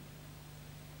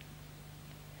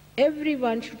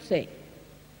 Everyone should say.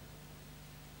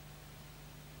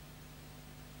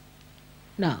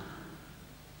 Now,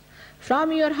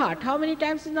 from your heart, how many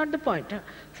times is not the point?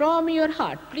 From your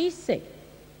heart, please say.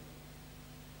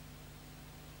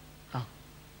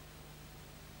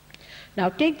 Now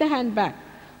take the hand back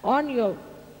on your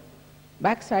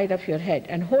back side of your head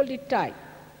and hold it tight.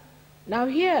 Now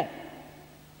here,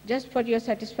 just for your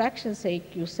satisfaction's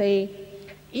sake, you say,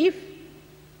 if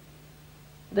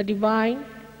the Divine,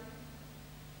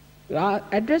 you are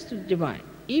addressed to the Divine,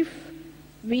 if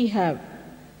we have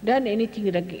done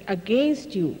anything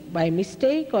against you by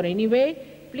mistake or any way,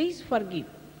 please forgive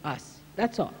us.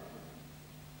 That's all.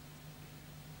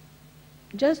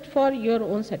 Just for your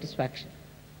own satisfaction.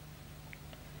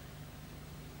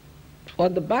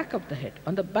 On the back of the head,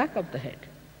 on the back of the head,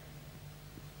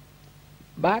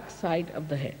 back side of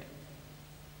the head.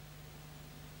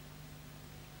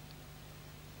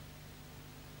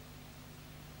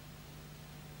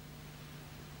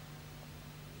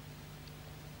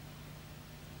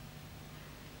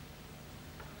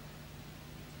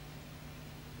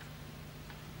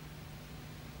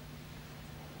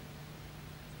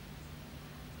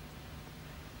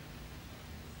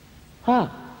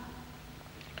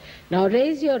 Now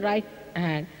raise your right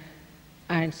hand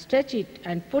and stretch it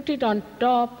and put it on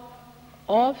top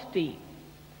of the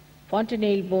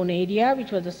fontanelle bone area,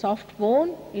 which was a soft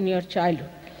bone in your childhood.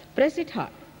 Press it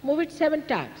hard. Move it 7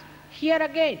 times. Here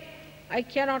again, I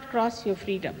cannot cross your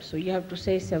freedom, so you have to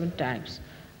say 7 times.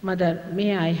 Mother,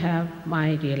 may I have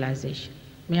my realization.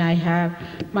 May I have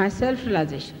my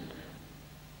self-realization.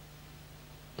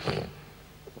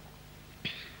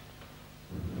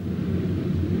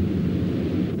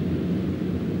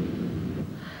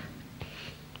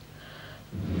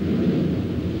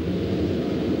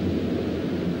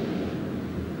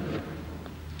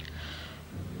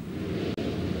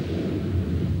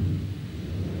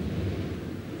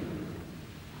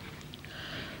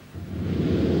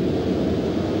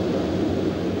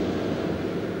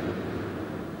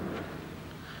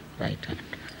 Right hand.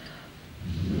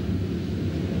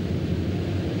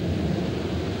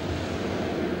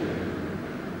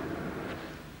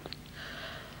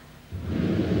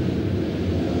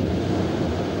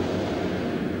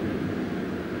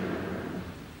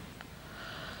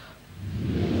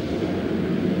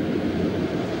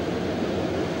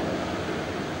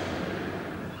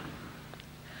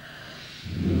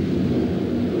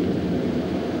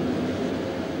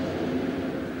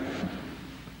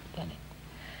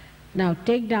 Now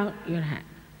take down your hand.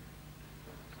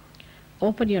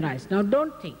 Open your eyes. Now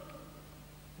don't think.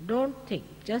 Don't think.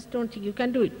 Just don't think. You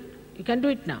can do it. You can do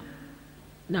it now.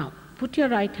 Now put your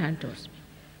right hand towards me.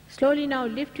 Slowly now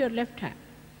lift your left hand.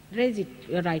 Raise it,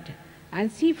 your right hand.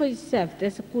 And see for yourself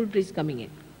there's a cool breeze coming in.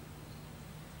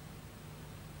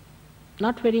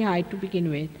 Not very high to begin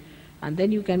with. And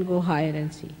then you can go higher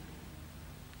and see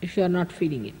if you are not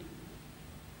feeling it.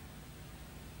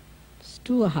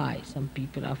 Too high, some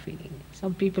people are feeling it.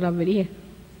 Some people are very...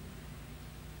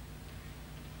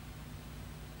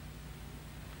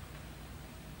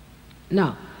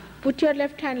 Now, put your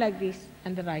left hand like this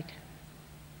and the right hand,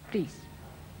 please.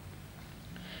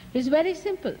 It's very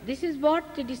simple. This is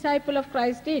what the disciple of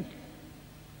Christ did.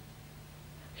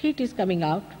 Heat is coming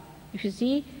out. If you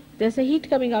see, there's a heat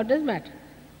coming out, doesn't matter.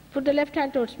 Put the left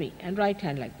hand towards me and right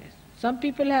hand like this. Some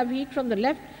people have heat from the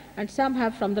left and some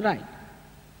have from the right.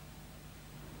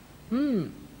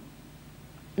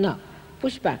 Now,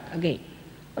 push back again.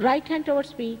 Right hand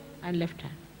towards me and left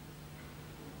hand.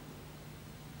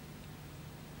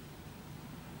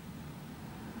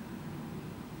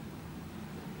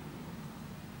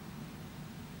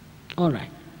 All right.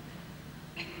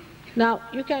 Now,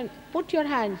 you can put your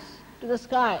hands to the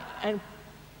sky and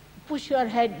push your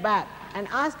head back and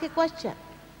ask a question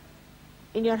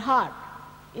in your heart.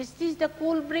 Is this the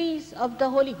cool breeze of the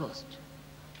Holy Ghost?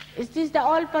 Is this the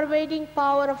all-pervading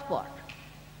power of God,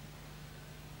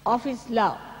 of His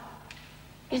love?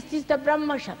 Is this the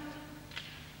Brahma Shakti?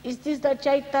 Is this the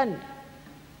Chaitanya?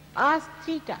 Ask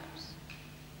 3 times.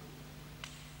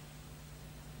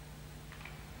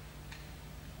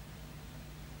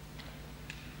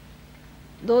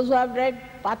 Those who have read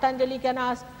Patanjali can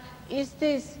ask, is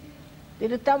this the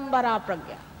Ritambara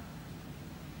Pragya?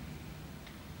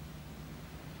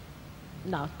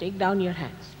 Now take down your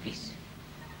hands, please.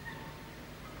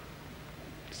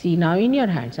 See, now in your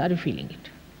hands, are you feeling it?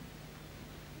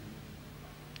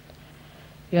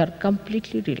 You are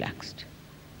completely relaxed.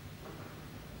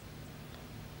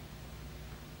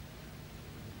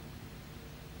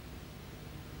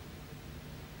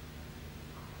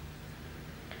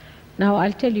 Now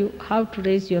I'll tell you how to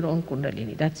raise your own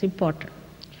Kundalini. That's important.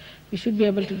 You should be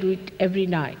able to do it every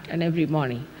night and every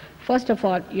morning. First of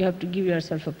all, you have to give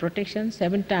yourself a protection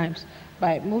 7 times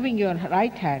by moving your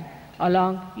right hand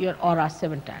along your aura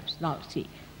 7 times. Now see,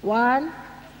 1,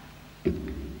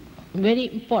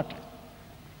 very important,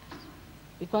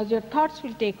 because your thoughts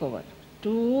will take over.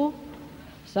 2,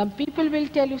 some people will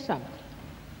tell you something.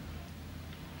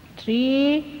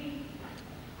 3,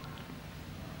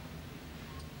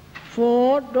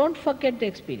 4, don't forget the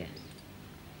experience.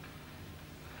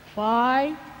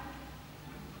 5,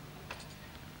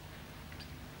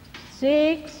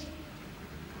 6,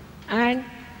 and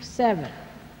 7.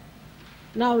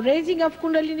 Now raising of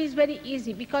Kundalini is very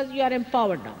easy because you are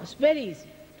empowered now. It's very easy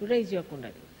to raise your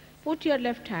Kundalini. Put your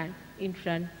left hand in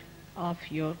front of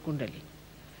your Kundalini.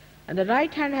 And the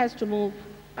right hand has to move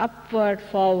upward,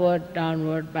 forward,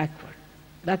 downward, backward.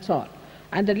 That's all.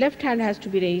 And the left hand has to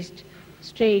be raised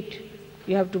straight.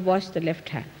 You have to wash the left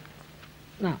hand.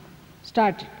 Now,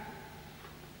 start it.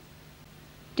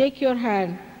 Take your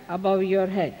hand above your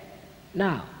head.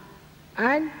 Now,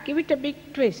 and give it a big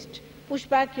twist. Push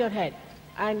back your head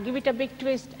and give it a big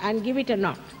twist and give it a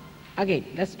knot. Again,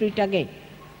 let's do it again.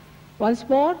 Once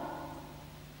more.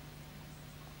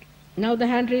 Now the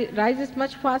hand rises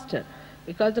much faster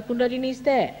because the Kundalini is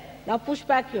there. Now push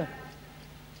back your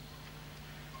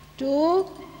 2,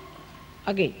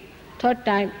 again, third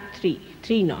time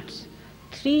 3 knots.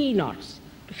 3 knots.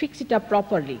 To fix it up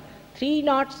properly. 3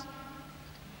 knots.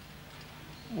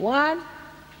 1,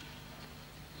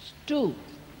 2,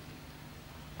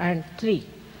 and 3.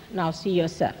 Now see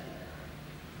yourself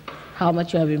how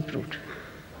much you have improved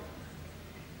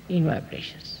in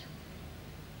vibrations.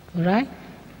 All right?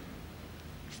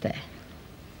 It's there.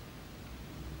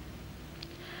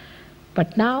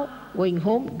 But now, going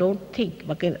home, don't think,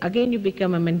 because again you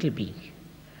become a mental being.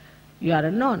 You are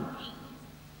a non-being.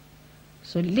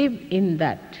 So live in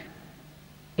that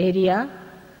area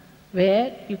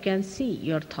where you can see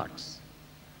your thoughts.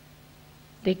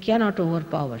 They cannot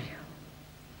overpower you.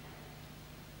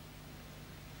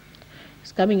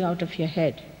 It's coming out of your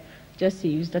head. Just see,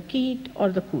 use the heat or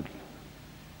the cool.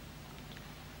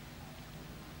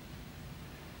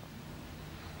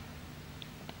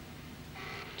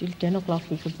 Till 10 o'clock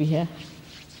we could be here.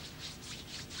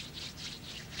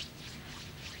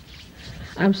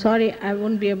 I'm sorry I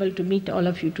won't be able to meet all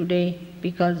of you today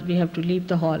because we have to leave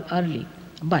the hall early.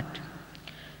 But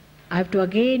I have to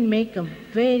again make a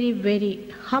very,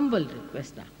 very humble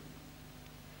request now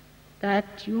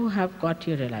that you have got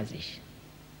your realization.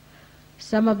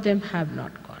 Some of them have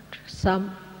not got.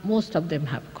 Most of them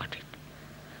have got it.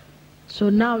 So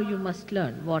now you must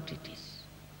learn what it is.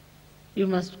 You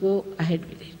must go ahead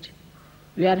with it.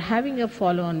 We are having a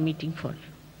follow-on meeting for you.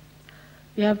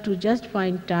 You have to just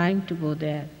find time to go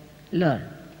there, learn.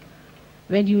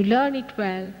 When you learn it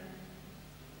well,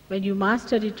 when you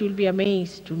master it, you'll be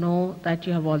amazed to know that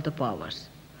you have all the powers.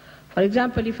 For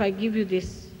example, if I give you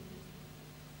this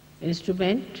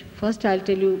instrument, first I'll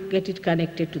tell you, get it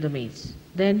connected to the mains.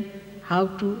 Then how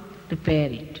to repair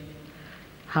it,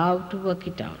 how to work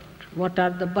it out, what are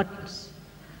the buttons.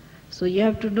 So you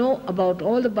have to know about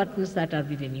all the buttons that are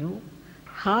within you,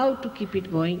 how to keep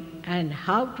it going and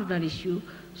how to nourish you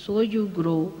so you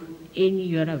grow in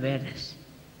your awareness.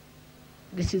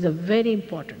 This is a very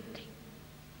important thing.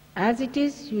 As it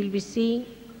is, you will be seeing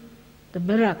the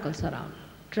miracles around,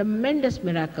 tremendous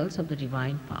miracles of the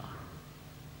divine power,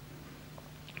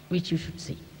 which you should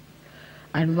see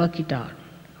and work it out.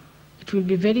 It will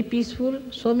be very peaceful.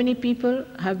 So many people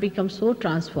have become so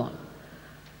transformed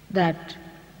that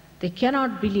they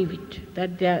cannot believe it,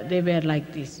 that they were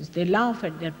like this. They laugh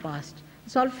at their past.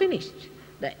 It's all finished.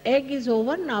 The egg is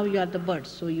over, now you are the bird,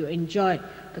 so you enjoy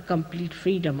the complete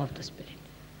freedom of the spirit.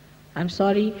 I'm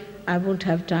sorry I won't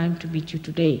have time to meet you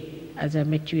today as I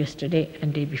met you yesterday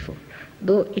and day before.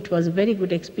 Though it was a very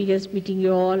good experience meeting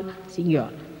you all, seeing you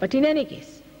all. But in any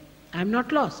case, I'm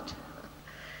not lost.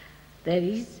 There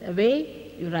is a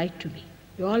way you write to me.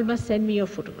 You all must send me your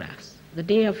photographs, the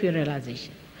day of your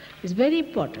realization. It's very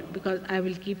important because I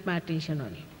will keep my attention on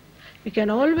you. You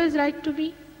can always write to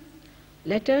me,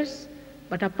 letters,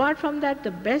 but apart from that,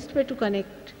 the best way to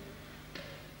connect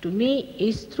to me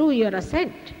is through your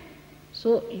assent.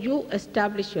 So you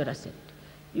establish your assent.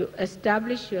 You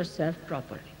establish yourself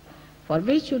properly, for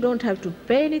which you don't have to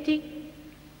pay anything,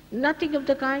 nothing of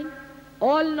the kind.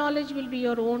 All knowledge will be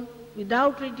your own.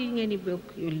 Without reading any book,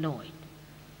 you will know it.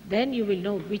 Then you will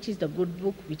know which is the good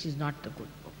book, which is not the good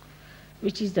book,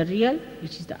 which is the real,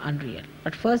 which is the unreal.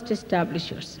 But first establish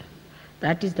yourself.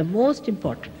 That is the most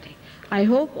important thing. I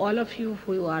hope all of you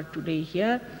who are today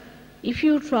here, if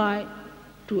you try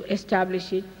to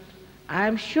establish it, I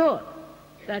am sure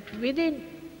that within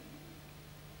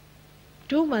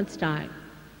 2 months' time,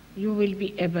 you will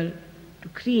be able to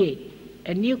create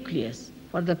a nucleus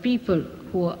for the people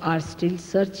who are still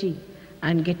searching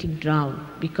and getting drowned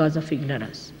because of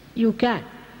ignorance. You can.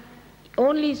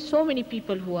 Only so many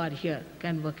people who are here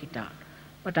can work it out.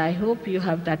 But I hope you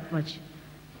have that much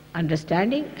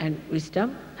understanding and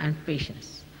wisdom and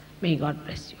patience. May God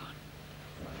bless you all.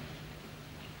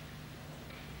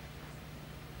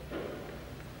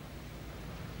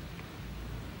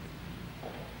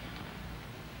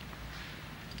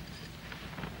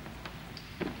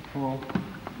 For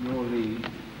your leave,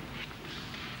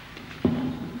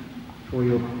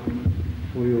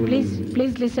 for your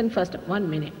Please listen first. 1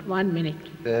 minute, 1 minute.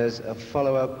 There's a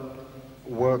follow-up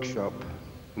workshop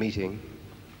meeting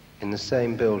in the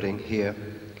same building here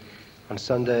on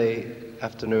Sunday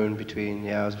afternoon between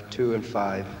the hours of 2 and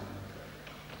 5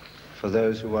 for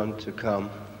those who want to come.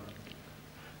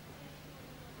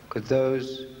 Could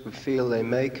those who feel they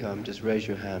may come just raise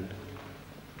your hand?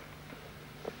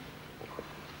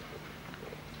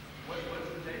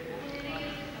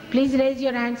 Please raise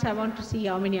your hands. I want to see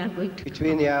how many are going to.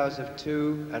 Between the hours of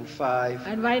 2 and 5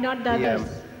 And why not the PM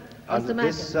others? What's the matter?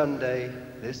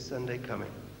 This Sunday coming.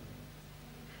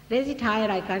 Raise it higher.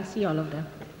 I can't see all of them.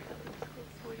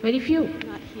 Very few.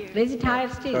 Raise it higher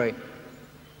still. Sorry.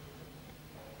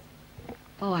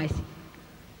 Oh, I see.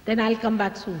 Then I'll come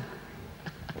back soon.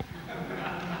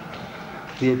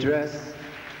 The address.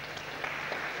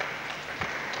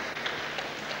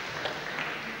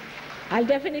 I'll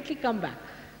definitely come back.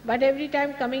 But every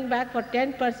time coming back for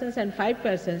 10 persons and 5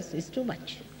 persons is too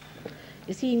much.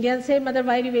 You see, Indians say, Mother,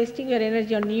 why are you wasting your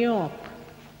energy on New York?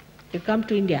 You come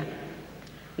to India.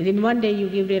 Within 1 day you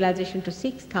give realization to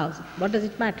 6,000. What does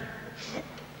it matter?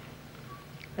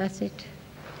 That's it.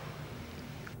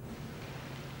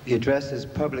 The address is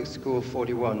Public School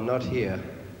 41, not here,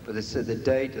 but the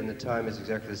date and the time is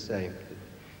exactly the same.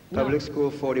 No. Public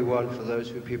School 41, for those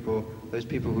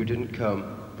people who didn't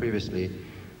come previously,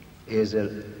 is at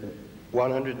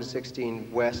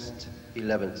 116 West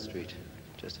 11th Street,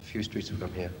 just a few streets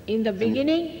from here. In the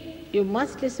beginning, you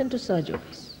must listen to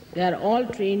Sahajogis. They are all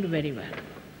trained very well.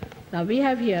 Now we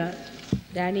have here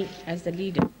Danny as the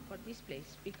leader for this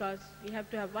place because we have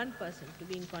to have one person to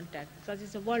be in contact because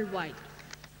it's a worldwide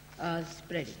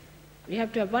spreading. We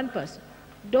have to have one person.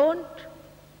 Don't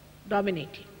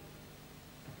dominate him.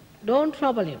 Don't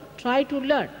trouble him. Try to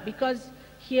learn because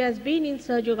he has been in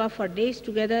Sahajayoga for days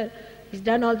together. He's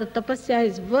done all the tapasya,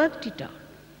 he's worked it out.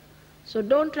 So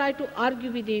don't try to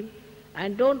argue with him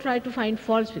and don't try to find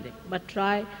faults with him, but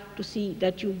try to see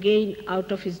that you gain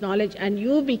out of his knowledge and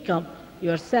you become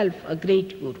yourself a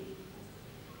great guru.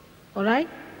 All right?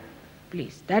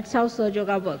 Please. That's how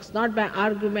Sahajayoga works. Not by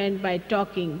argument, by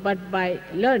talking, but by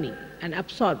learning and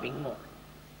absorbing more.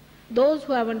 Those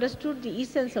who have understood the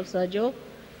essence of Sahajayoga,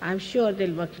 I'm sure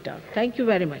they'll work it out. Thank you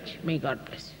very much. May God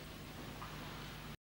bless you.